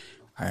good one.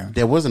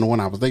 That wasn't the one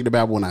I was thinking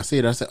about when I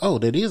said it. I said, "Oh,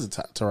 that is a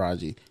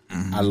Taraji."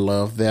 I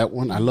love that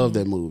one. I love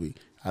that movie.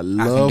 I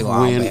love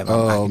when I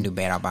can do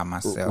bad all by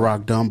myself.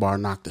 Rock Dunbar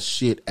knocked the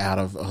shit out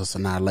of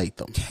Sanaa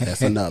Lathan.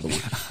 That's another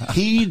one.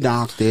 He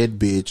knocked that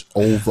bitch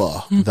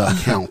over the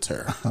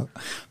counter.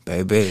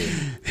 Baby.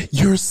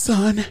 Your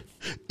son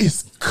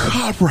is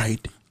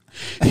Cartwright.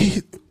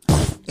 I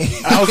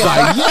was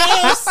like,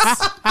 yes.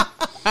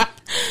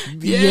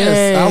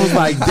 Yes. I was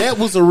like, that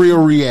was a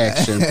real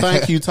reaction.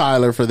 Thank you,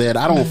 Tyler, for that.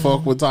 I don't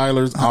fuck with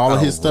Tyler's all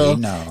of his stuff.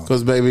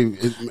 Because, baby,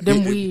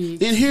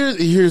 and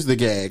here's the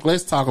gag.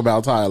 Let's talk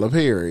about Tyler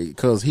Perry,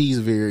 because he's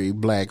very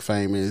black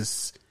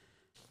famous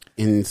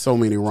in so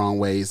many wrong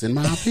ways, in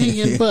my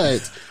opinion.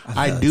 But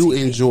I do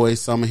enjoy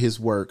some of his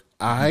work.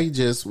 I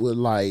just would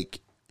like,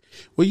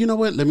 well, you know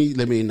what? Let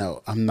me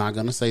know. I'm not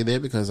going to say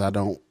that because I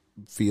don't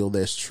feel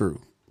that's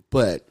true.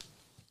 But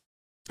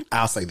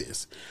I'll say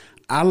this.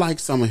 I like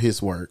some of his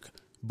work,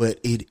 but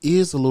it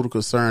is a little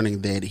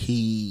concerning that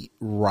he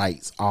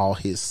writes all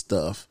his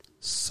stuff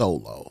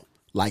solo.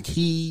 Like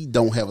he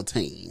don't have a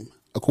team,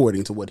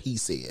 according to what he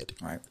said.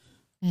 Right.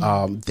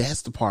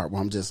 That's the part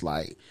where I'm just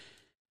like,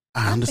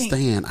 I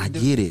understand. I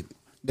get it.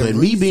 But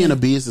me being a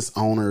business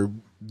owner,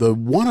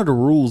 one of the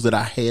rules that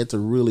I had to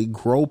really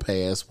grow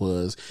past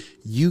was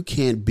you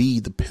can't be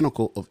the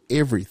pinnacle of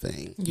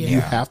everything. Yeah.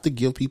 You have to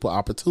give people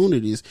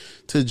opportunities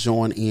to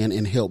join in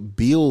and help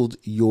build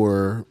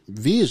your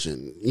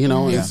vision,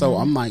 And so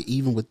I'm like,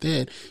 even with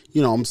that,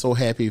 I'm so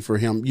happy for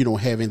him,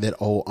 having that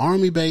old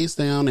Army base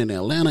down in the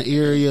Atlanta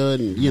area.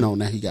 And,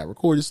 now he got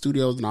recording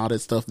studios and all that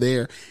stuff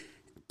there.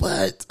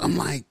 But I'm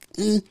like,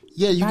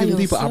 yeah, you're giving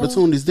people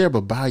opportunities there,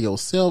 but by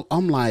yourself,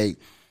 I'm like,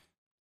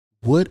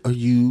 what are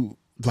you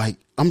like?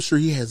 I'm sure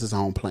he has his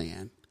own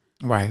plan.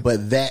 Right.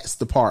 But that's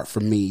the part for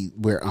me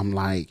where I'm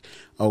like,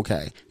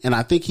 okay. And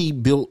I think he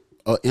built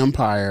an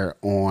empire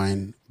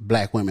on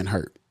Black Women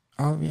Hurt.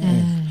 Oh, yeah.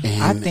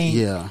 And I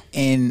think,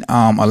 and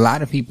a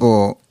lot of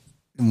people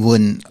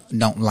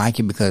don't like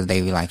it because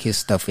they be like, his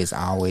stuff is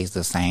always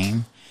the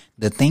same.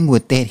 The thing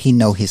with that, he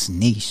know his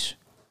niche.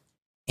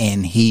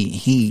 And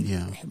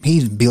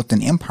he's built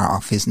an empire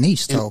off his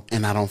niche. So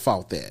and I don't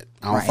fault that.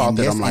 I don't fault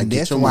that. I'm like, and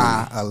that's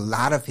why a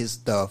lot of his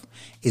stuff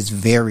is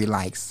very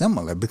like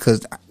similar,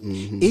 because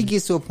it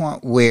gets to a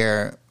point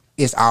where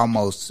it's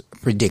almost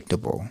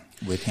predictable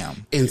with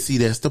him. And see,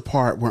 that's the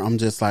part where I'm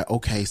just like,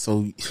 okay,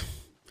 so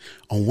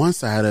on one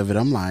side of it,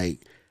 I'm like,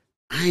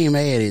 I ain't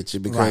mad at you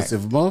because Right.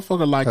 if a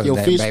motherfucker like your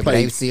fish they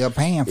plates, still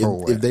paying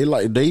for if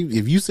it.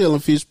 if you selling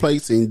fish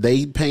plates and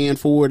they paying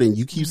for it and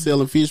you keep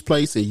selling fish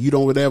plates and you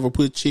don't ever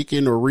put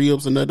chicken or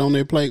ribs or nothing on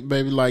their plate,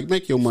 baby, like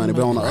make your money.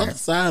 But on the other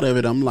side of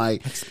it, I'm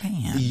like,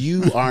 Expand.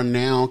 you are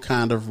now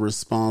kind of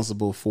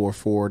responsible for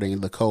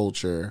forwarding the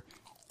culture,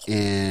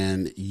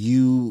 and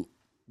you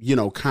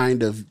know,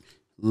 kind of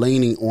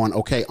leaning on,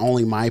 okay,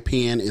 only my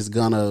pen is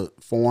gonna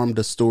form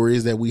the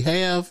stories that we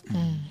have.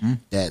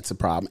 That's a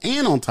problem.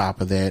 And on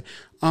top of that,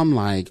 I'm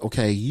like,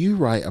 okay, you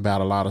write about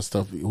a lot of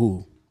stuff.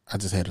 Ooh, I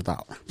just had a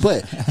thought.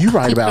 But you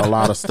write about a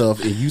lot of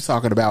stuff, and you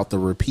talking about the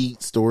repeat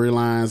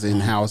storylines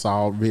and how it's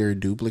all very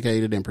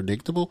duplicated and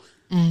predictable.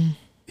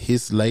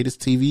 His latest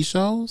TV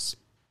shows,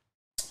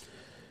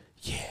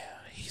 yeah,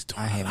 he's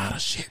doing a lot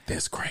of shit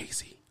that's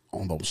crazy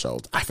on those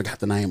shows. I forgot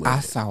the name of I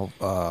it. saw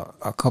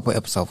a couple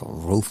episodes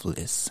of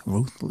Ruthless.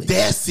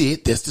 That's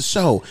it. That's the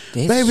show.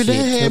 That Baby, that shit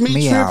had took me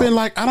me tripping. out.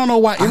 Like, I don't know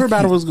why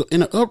everybody was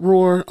in an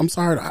uproar. I'm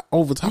sorry to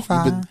overtalk you,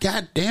 fine. but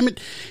god damn it.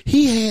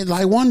 He had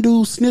like one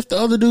dude sniff the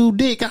other dude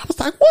dick. I was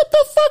like, what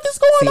the fuck is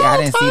going See, on? I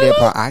didn't see that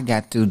Tyler? part. I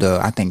got through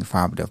I think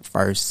probably the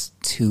first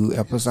 2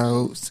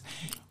 episodes,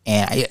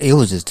 and it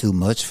was just too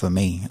much for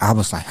me. I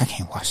was like, I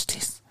can't watch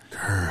this.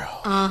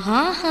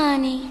 Uh-huh,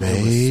 honey. It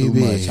was too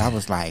Baby. much. I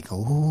was like,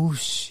 oh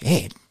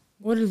shit.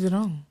 What is it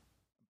on?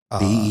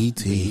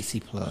 BET.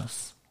 BET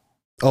Plus.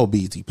 Oh,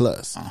 BET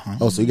Plus.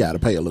 Oh, so you got to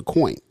pay a little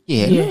coin.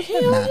 Yeah, Yeah, nah,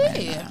 hell nah, nah,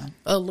 yeah. nah.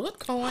 A look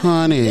coin.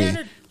 Honey,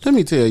 let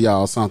me tell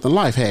y'all something.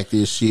 Life hack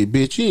this shit,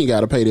 bitch. You ain't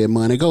got to pay that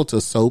money. Go to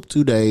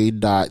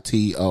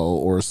soaptoday.to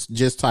or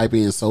just type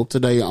in soap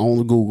today on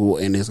Google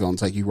and it's going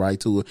to take you right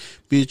to it.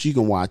 Bitch, you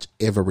can watch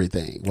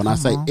everything. When I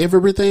say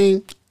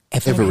everything,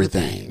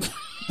 everything.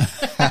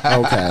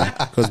 Okay,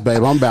 because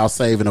babe, I'm about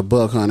saving a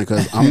buck, honey,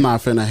 because I'm not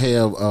finna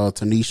have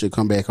Tanisha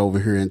come back over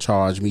here and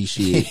charge me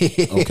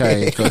shit.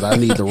 Okay, because I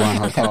need to run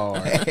her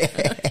card.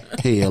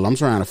 Hell, I'm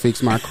trying to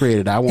fix my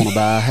credit. I want to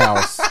buy a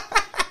house.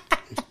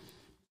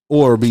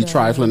 Or be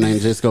trifling and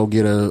just go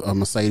get a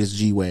Mercedes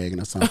G-Wagon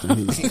or something.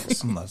 Who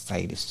knows? I'm gonna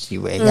say this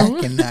shit. I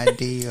cannot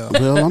deal.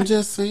 Well, I'm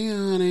just saying,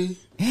 honey.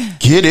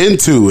 Get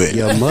into it.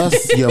 You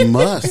must.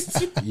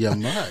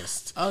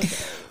 Okay.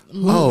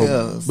 Oh,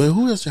 else? but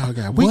who else y'all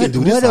got? We What, can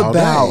do this what all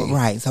about day.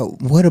 right? So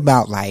what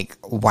about like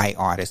white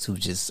artists who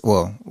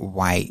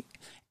white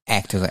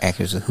actors or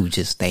actresses who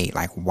just stayed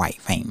like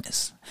white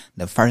famous?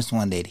 The first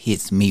one that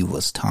hits me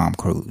was Tom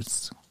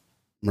Cruise.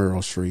 Meryl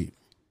Streep.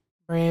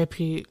 Brad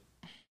Pitt.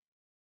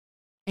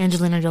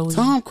 Angelina Jolie.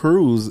 Tom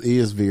Cruise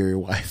is very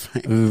white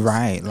famous.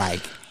 Right,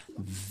 like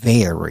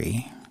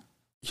very.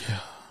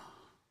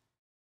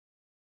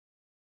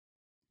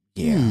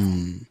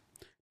 Yeah.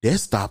 That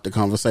stopped the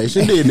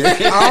conversation, didn't it?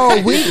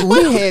 Oh,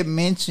 we had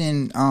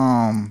mentioned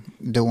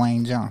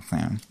Dwayne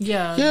Johnson.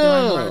 Yeah. Yeah.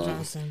 Dwayne The Rock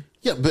Johnson.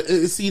 Yeah, but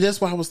see, that's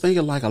why I was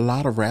thinking like a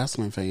lot of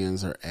wrestling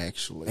fans are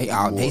actually They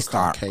more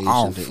start Caucasian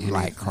off than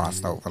like anything.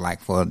 crossover. Like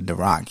for The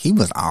Rock, he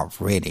was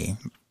already.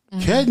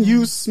 Can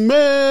you smell?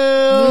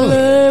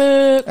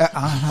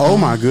 Oh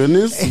my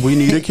goodness, we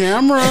need a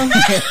camera.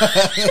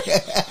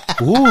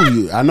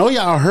 Ooh, I know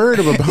y'all heard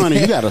of it, but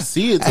honey, you got to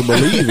see it to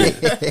believe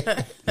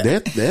it.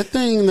 That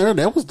thing there,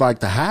 that was like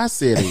the high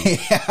setting.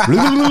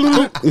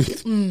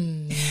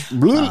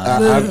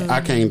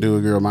 I can't do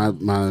it, girl.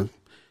 My.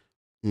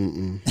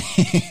 I'm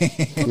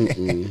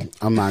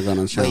not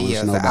gonna challenge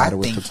yeah, nobody I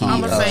with the think tongue. I'm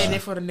going to say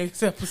that for the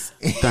next episode.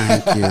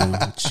 Thank you.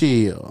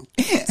 Chill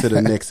to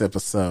the next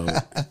episode.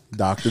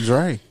 Dr.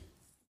 Dre.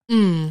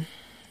 He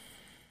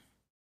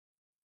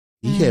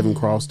haven't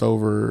crossed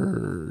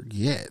over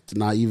yet.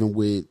 Not even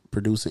with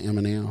producing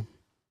Eminem.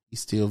 He's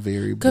still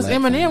very Because black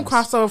Eminem famous.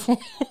 crossed over from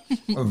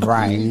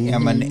Right.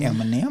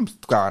 Eminem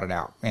started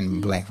out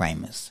in Black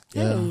Famous.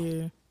 Yeah.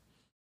 yeah.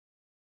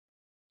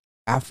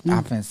 I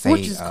often say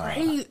Which is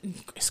crazy.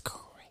 It's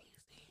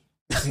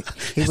crazy.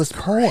 he was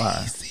poor.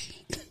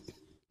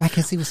 Like,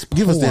 cause he was poor.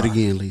 Give us that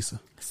again, Lisa.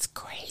 It's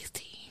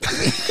crazy.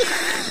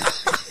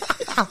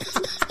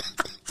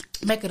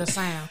 Make it a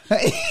sound.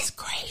 It's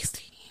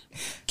crazy.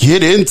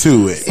 Get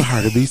into it.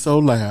 Sorry to be so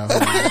loud.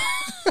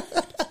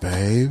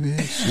 Baby,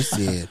 she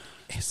said,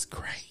 it's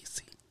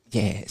crazy.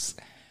 Yes.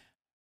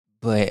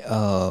 But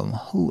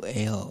who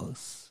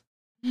else?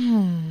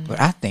 But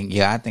I think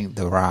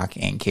The Rock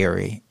and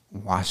Kerry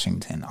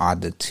Washington are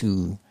the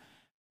two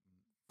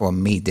for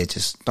me that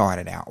just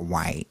started out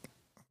white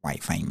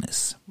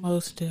famous.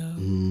 Most of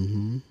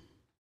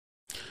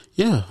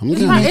Yeah, I'm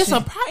it's,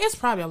 gonna. it's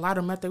probably a lot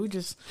of them out there. We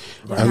just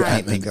I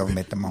can't think of them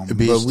at the moment.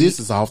 Bitch, But this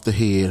is off the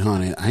head,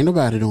 honey. Ain't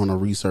nobody doing no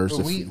research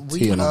to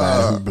tell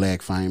nobody who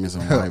black famous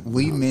and white.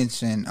 we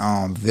mentioned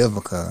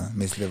Vivica,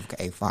 Miss Vivica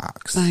A.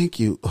 Fox. Thank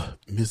you,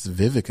 Miss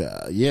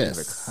Vivica. Yes.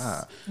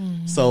 Vivica.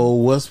 So,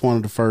 what's one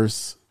of the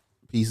first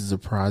pieces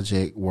of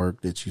project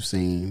work that you've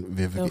seen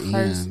Vivica the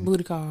first in?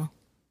 booty call.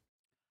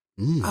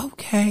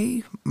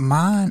 Okay,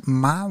 my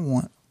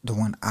one, the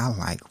one I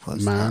like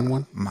was Mine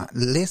one?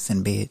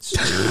 Listen, bitch.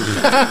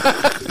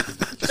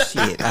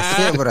 Shit, I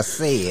said what I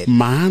said.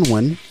 Mine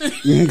one.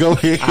 You can go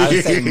ahead. I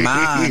would say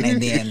mine,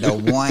 and then the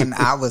one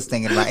I was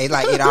thinking about,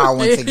 it all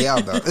went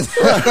together.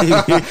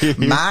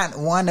 Mine,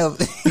 one of,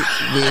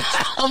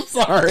 bitch. I'm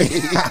sorry.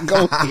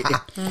 Go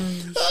ahead.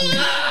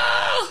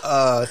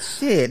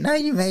 Shit, now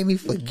you made me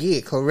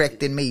forget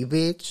correcting me,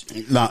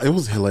 bitch. No, it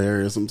was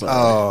hilarious. I'm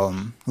sorry.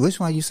 Which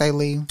one you say,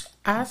 Lee?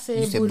 I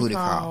said booty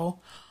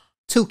call.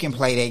 Two can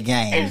play that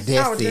game.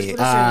 That's it.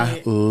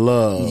 I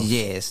love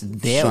Yes,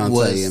 that Shantae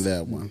was in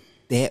that one.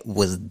 That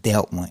was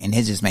that one, and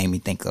it just made me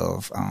think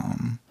of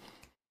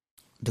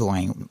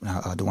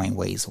Dwayne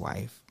Wade's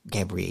wife,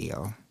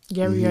 Gabrielle.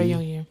 Gabrielle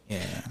Union.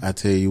 Yeah, I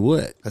tell you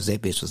what, because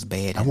that bitch was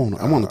bad. I want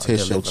to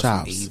test your Delivered from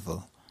chops.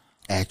 Evil.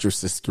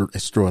 Actress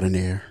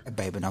extraordinaire.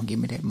 Baby, don't give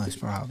me that much,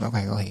 bro.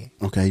 Okay, go ahead.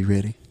 Okay, you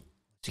ready?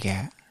 What you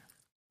got?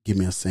 Give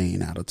me a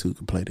scene out of Two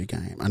Can Play the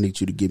Game. I need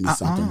you to give me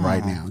something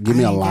right now. Give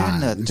me a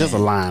line. Just a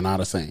line out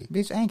of scene.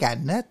 Bitch, I ain't got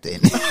nothing.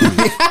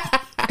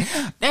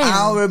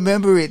 I don't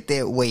remember it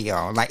that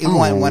well. Like, it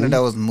wasn't one of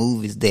those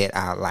movies that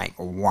I, like,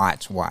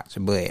 watch.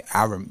 But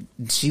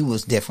she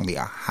was definitely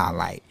a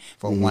highlight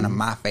for one of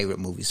my favorite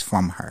movies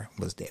from her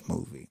was that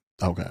movie.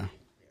 Okay.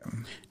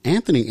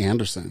 Anthony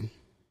Anderson.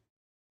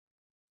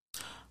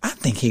 I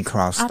think he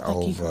crossed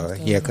over.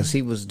 Yeah, because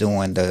he was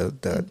doing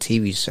the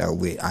TV show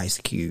with Ice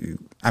Cube.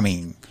 I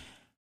mean,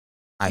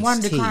 Ice-T. One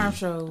of the crime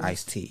shows.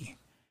 Ice-T.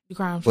 The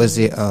crime show. Was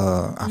it,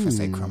 I would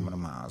say Criminal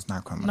Minds,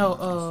 not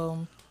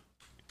Criminal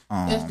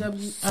Minds. SW.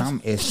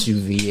 Some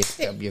SUV,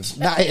 SW.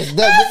 Not SW. You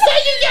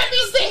got me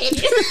saying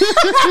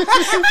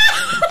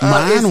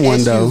Mine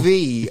one, though.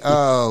 SUV.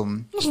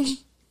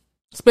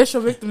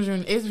 Special Victims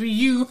Unit,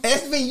 SVU.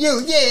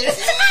 SVU, yes.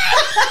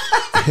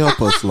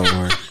 Help us,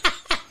 Lord.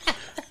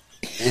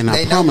 And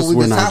I promise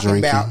we're not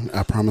drinking.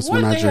 I promise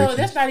we're not drinking.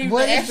 That's not even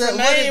What the is actual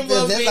that? name of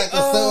That's it. like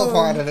the sub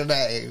part of the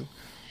name.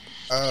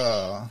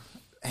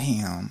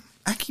 Damn.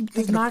 I keep It's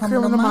thinking not of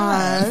Criminal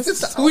Minds.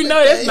 Minds. We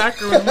know that's not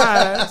Criminal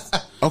Minds.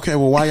 Okay,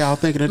 well, why y'all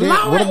thinking of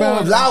that? What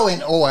about Law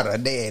and Order?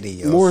 There it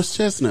is. Morris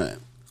Chestnut?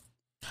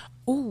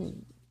 Ooh.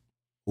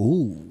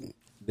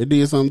 They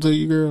did something to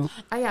you, girl?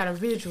 I got a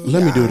visual.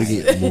 Let me do it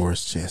again.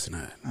 Morris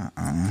Chestnut.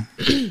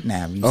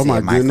 Now, you Oh,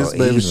 my Michael goodness,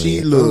 baby. Easley.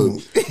 She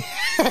look.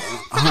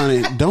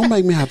 Honey, don't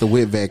make me have to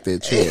whip back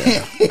that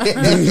chair.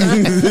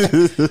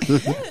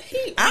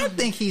 I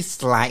think he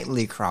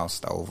slightly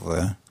crossed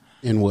over.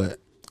 In what?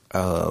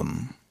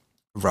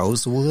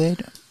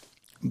 Rosewood,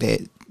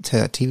 that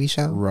TV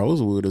show.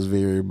 Rosewood is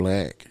very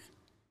black.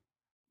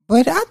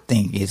 But I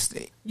think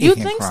You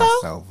can think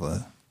cross so?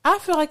 over. I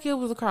feel like it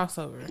was a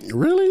crossover.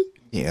 Really?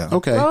 Yeah.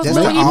 Okay. That's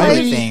the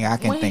only thing I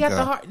can think of.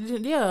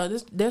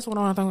 That's what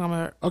I'm thinking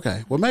about.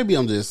 Okay. Well, maybe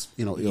I'm just,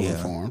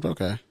 ill-informed.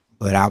 Okay.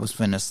 But I was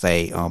finna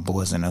say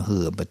Boys in the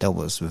Hood, but that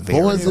was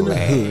very Boys in the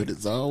bad. Hood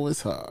is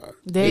always hard.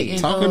 They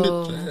Talking the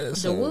Wood?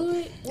 What's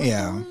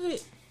Yeah. the Wood?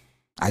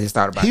 I just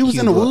thought about He was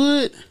Cuba. in the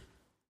Wood?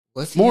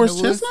 Was he Morris in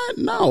the Wood? Chestnut?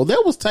 No,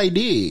 that was Tay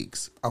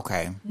Diggs.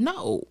 Okay.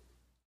 No.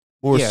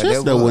 Morris Yeah,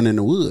 Chestnut that was- wasn't in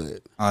the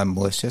Wood.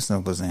 Morris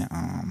Chestnut was in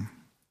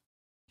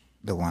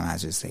the one I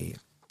just said.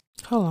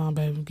 Hold on,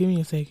 baby. Give me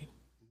a second.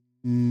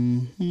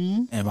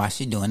 Mm-hmm. And while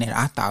she doing that,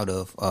 I thought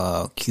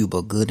of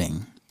Cuba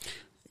Gooding.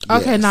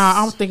 Okay, Yes.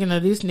 nah, I'm thinking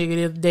of this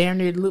nigga that damn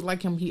near look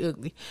like him. He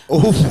ugly.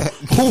 Oh,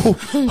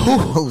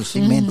 she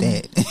meant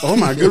that. Oh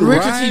my goodness.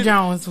 Richard T. Ryan?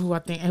 Jones, who I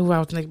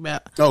was thinking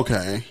about.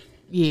 Okay.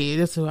 Yeah,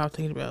 that's who I was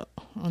thinking about.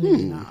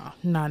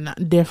 Nah,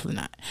 definitely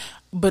not.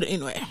 But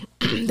anyway,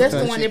 that's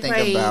the one that think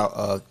played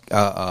about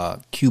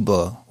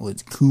Cuba.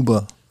 What's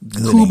Cuba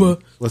Gooding? Cuba.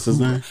 What's his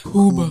name?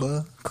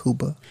 Cuba.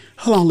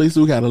 Hold on, Lisa.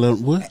 We got a little.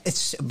 What?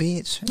 It's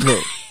bitch.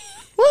 Look,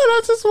 What?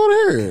 I just want to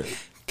hear it.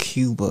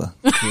 Cuba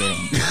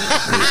Gooding.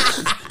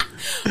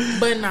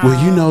 But nah.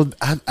 Well,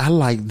 I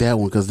like that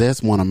one because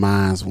that's one of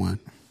mine's one.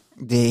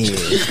 Yeah,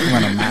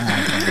 one of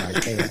mine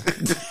right there.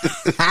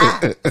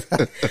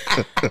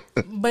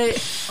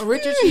 But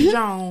Richard T.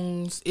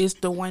 Jones is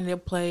the one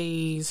that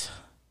plays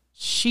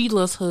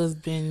Sheila's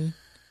husband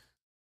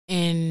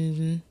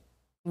in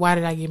Why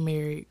Did I Get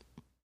Married?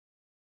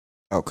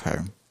 Okay.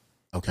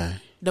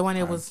 The one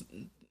that was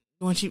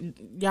when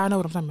y'all know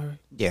what I'm talking about, right?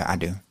 Yeah, I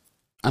do.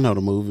 I know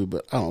the movie,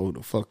 but I don't know who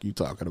the fuck you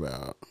talking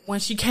about. When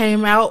she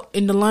came out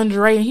in the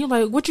lingerie and he was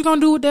like, "What you gonna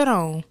do with that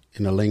on?"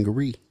 In the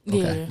lingerie.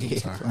 Okay. Yeah.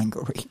 Sorry.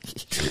 Lingerie.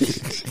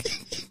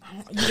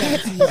 You gotta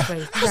see his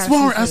face. You gotta see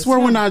I his face. swear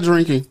we're not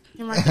drinking.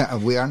 Him right there.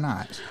 We are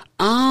not.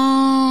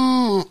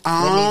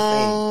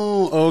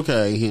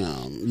 Okay,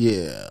 him.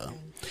 Yeah.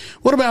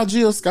 What about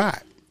Jill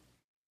Scott?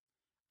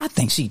 I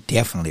think she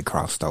definitely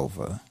crossed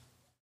over.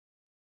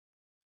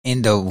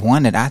 And the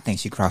one that I think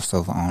she crossed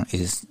over on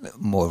is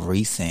more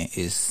recent.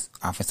 Is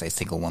I would say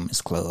Single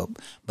Women's Club,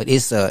 but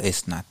it's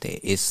not that.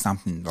 It's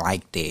something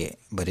like that,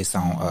 but it's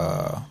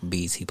on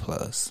BT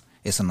Plus.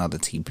 It's another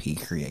TP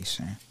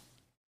creation.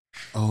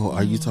 Oh,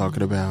 are you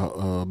talking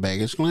about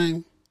Baggage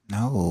Claim?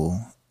 No,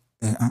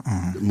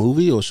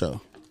 Movie or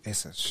show?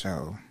 it's a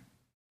show.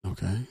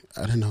 Okay,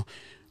 I didn't know.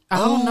 I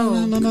don't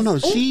know. No.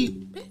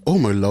 She. Oh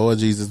my Lord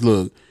Jesus!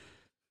 Look,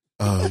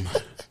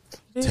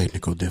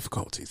 Technical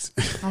difficulties.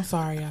 I'm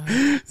sorry, y'all.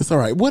 It's all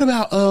right. What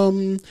about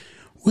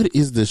what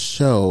is the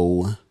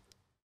show?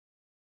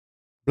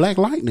 Black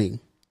Lightning.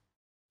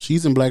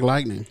 She's in Black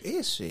Lightning.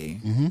 Is she?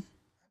 Mm-hmm.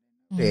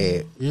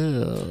 Yeah.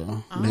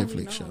 Yeah, I don't be Netflix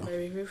knowing, show.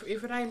 baby.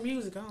 If it ain't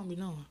music, I don't be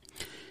knowing.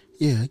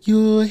 Yeah,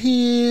 you're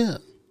here.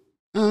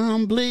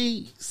 I'm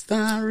pleased.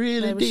 I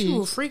really Baby, she did.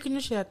 was freaking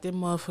the shit out that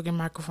motherfucking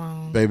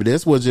microphone. Baby,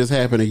 that's what just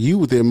happened to you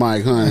with that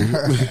mic, honey.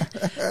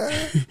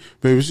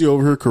 Baby, she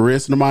over here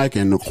caressing the mic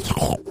and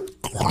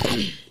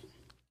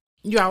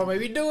You all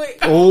maybe do it.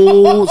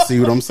 oh, see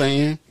what I'm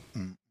saying?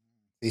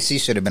 She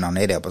should have been on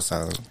that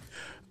episode.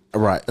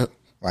 Right.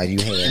 Why you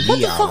had What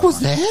me the all fuck was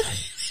on. that?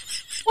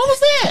 What was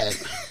that?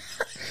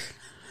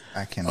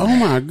 I can. Oh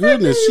my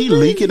goodness, she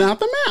leaking out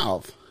the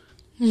mouth.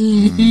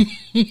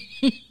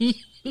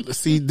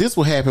 See, this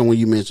will happen when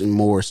you mention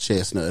Morris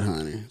Chestnut,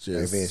 honey.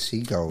 Just Baby,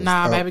 she goes.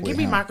 Nah, up baby, with give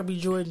me him. Michael B.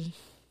 Jordan.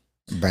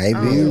 Baby,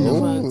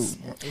 ooh.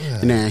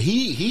 now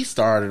he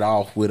started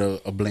off with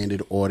a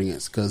blended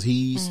audience because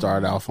he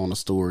started off on the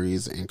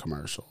stories and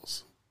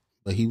commercials,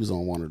 but he was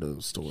on one of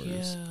those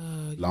stories,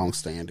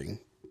 long-standing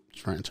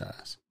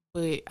franchise.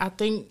 But I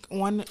think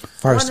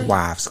First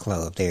Wives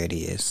Club. There it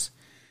is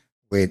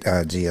with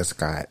Gia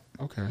Scott.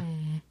 Okay.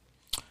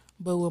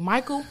 But with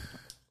Michael,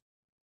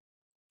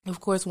 of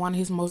course, one of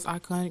his most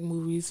iconic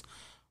movies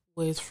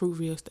was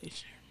Fruitvale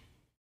Station.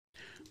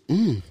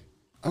 Okay.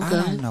 I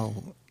don't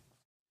know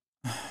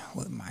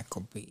what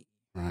Michael B.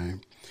 Right.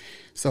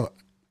 So,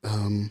 I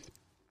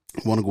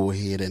want to go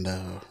ahead and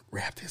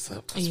wrap this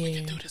up because we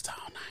can do this all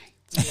night.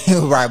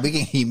 Right, we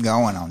can keep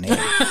going on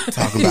that.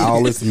 Talking about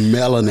all this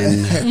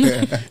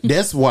melanin.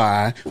 That's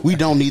why we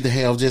don't need to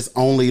have just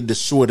only the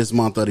shortest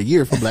month of the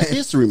year for Black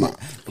History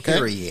Month. Okay?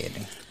 Period.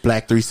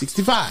 Black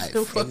 365.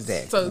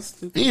 Exactly. So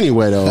stupid.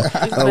 Anyway, though,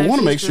 I want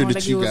to make sure When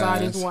that they you give us all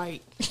this guys.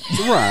 white.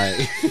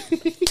 Right.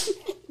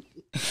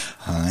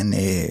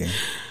 Honey.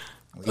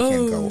 We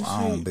can go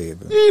on,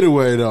 baby.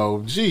 Anyway,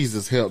 though,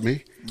 Jesus help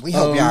me. We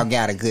hope y'all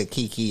got a good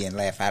kiki and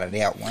laugh out of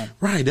that one.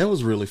 Right. That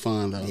was really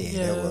fun, though.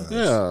 Yeah, that was.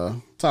 Yeah,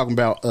 talking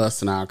about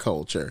us and our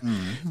culture.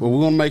 Well, we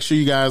want to make sure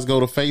you guys go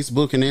to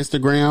Facebook and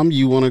Instagram.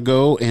 You want to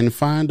go and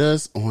find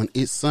us on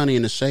It's Sunny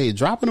in the Shade.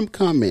 Dropping them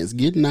comments,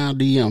 getting our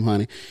DM,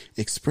 honey.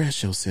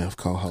 Express yourself,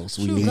 co-host.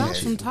 We Shoot, need got you.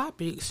 some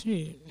topics.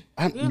 Shit.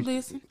 We'll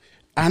listen.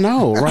 I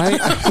know, right?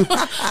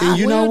 And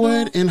you know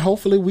what? And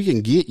hopefully we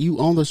can get you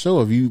on the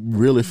show if you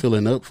really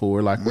feeling up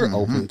for it. Like we're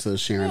open to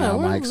sharing our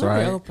mics, we're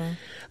right? open.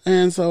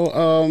 And so,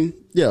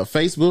 yeah,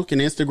 Facebook and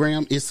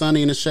Instagram, It's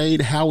Sunny in the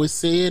Shade. How it's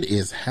said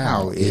is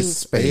how it's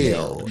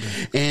spelled.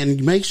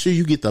 And make sure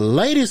you get the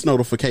latest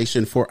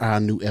notification for our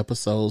new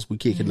episodes. We're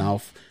kicking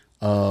off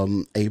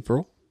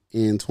April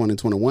in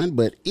 2021.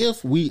 But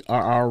if we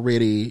are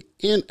already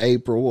in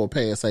April or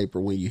past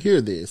April when you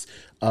hear this,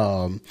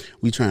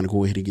 we trying to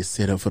go ahead and get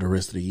set up for the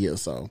rest of the year.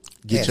 So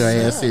get your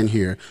ass in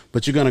here.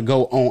 But you're going to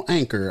go on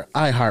Anchor,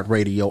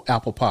 iHeartRadio,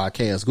 Apple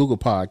Podcasts, Google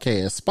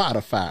Podcasts,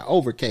 Spotify,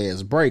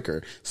 Overcast,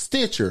 Breaker,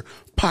 Stitcher,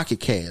 Pocket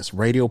Cast,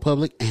 Radio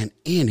Public, and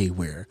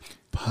anywhere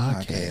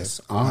podcasts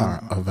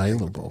are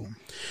available.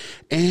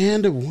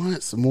 And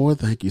once more,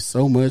 thank you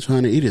so much,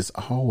 honey. It is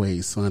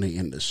always sunny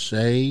in the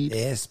shade.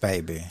 Yes,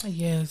 baby.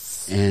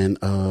 Yes. And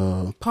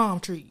Palm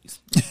trees.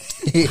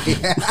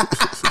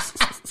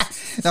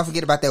 Don't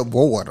forget about that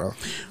water.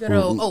 That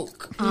old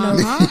oak.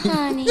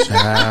 Honey.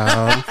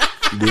 child,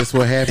 this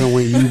what happen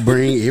when you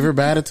bring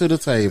everybody to the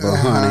table,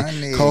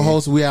 honey.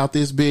 Co-host, we out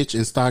this bitch.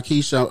 And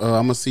Starkeisha,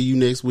 I'm gonna see you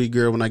next week,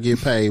 girl, when I get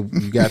paid.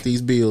 You got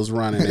these bills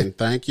running, and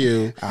thank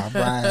you. All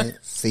right.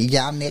 See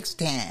y'all next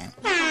time.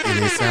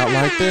 And it's out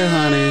right there,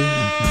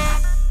 honey.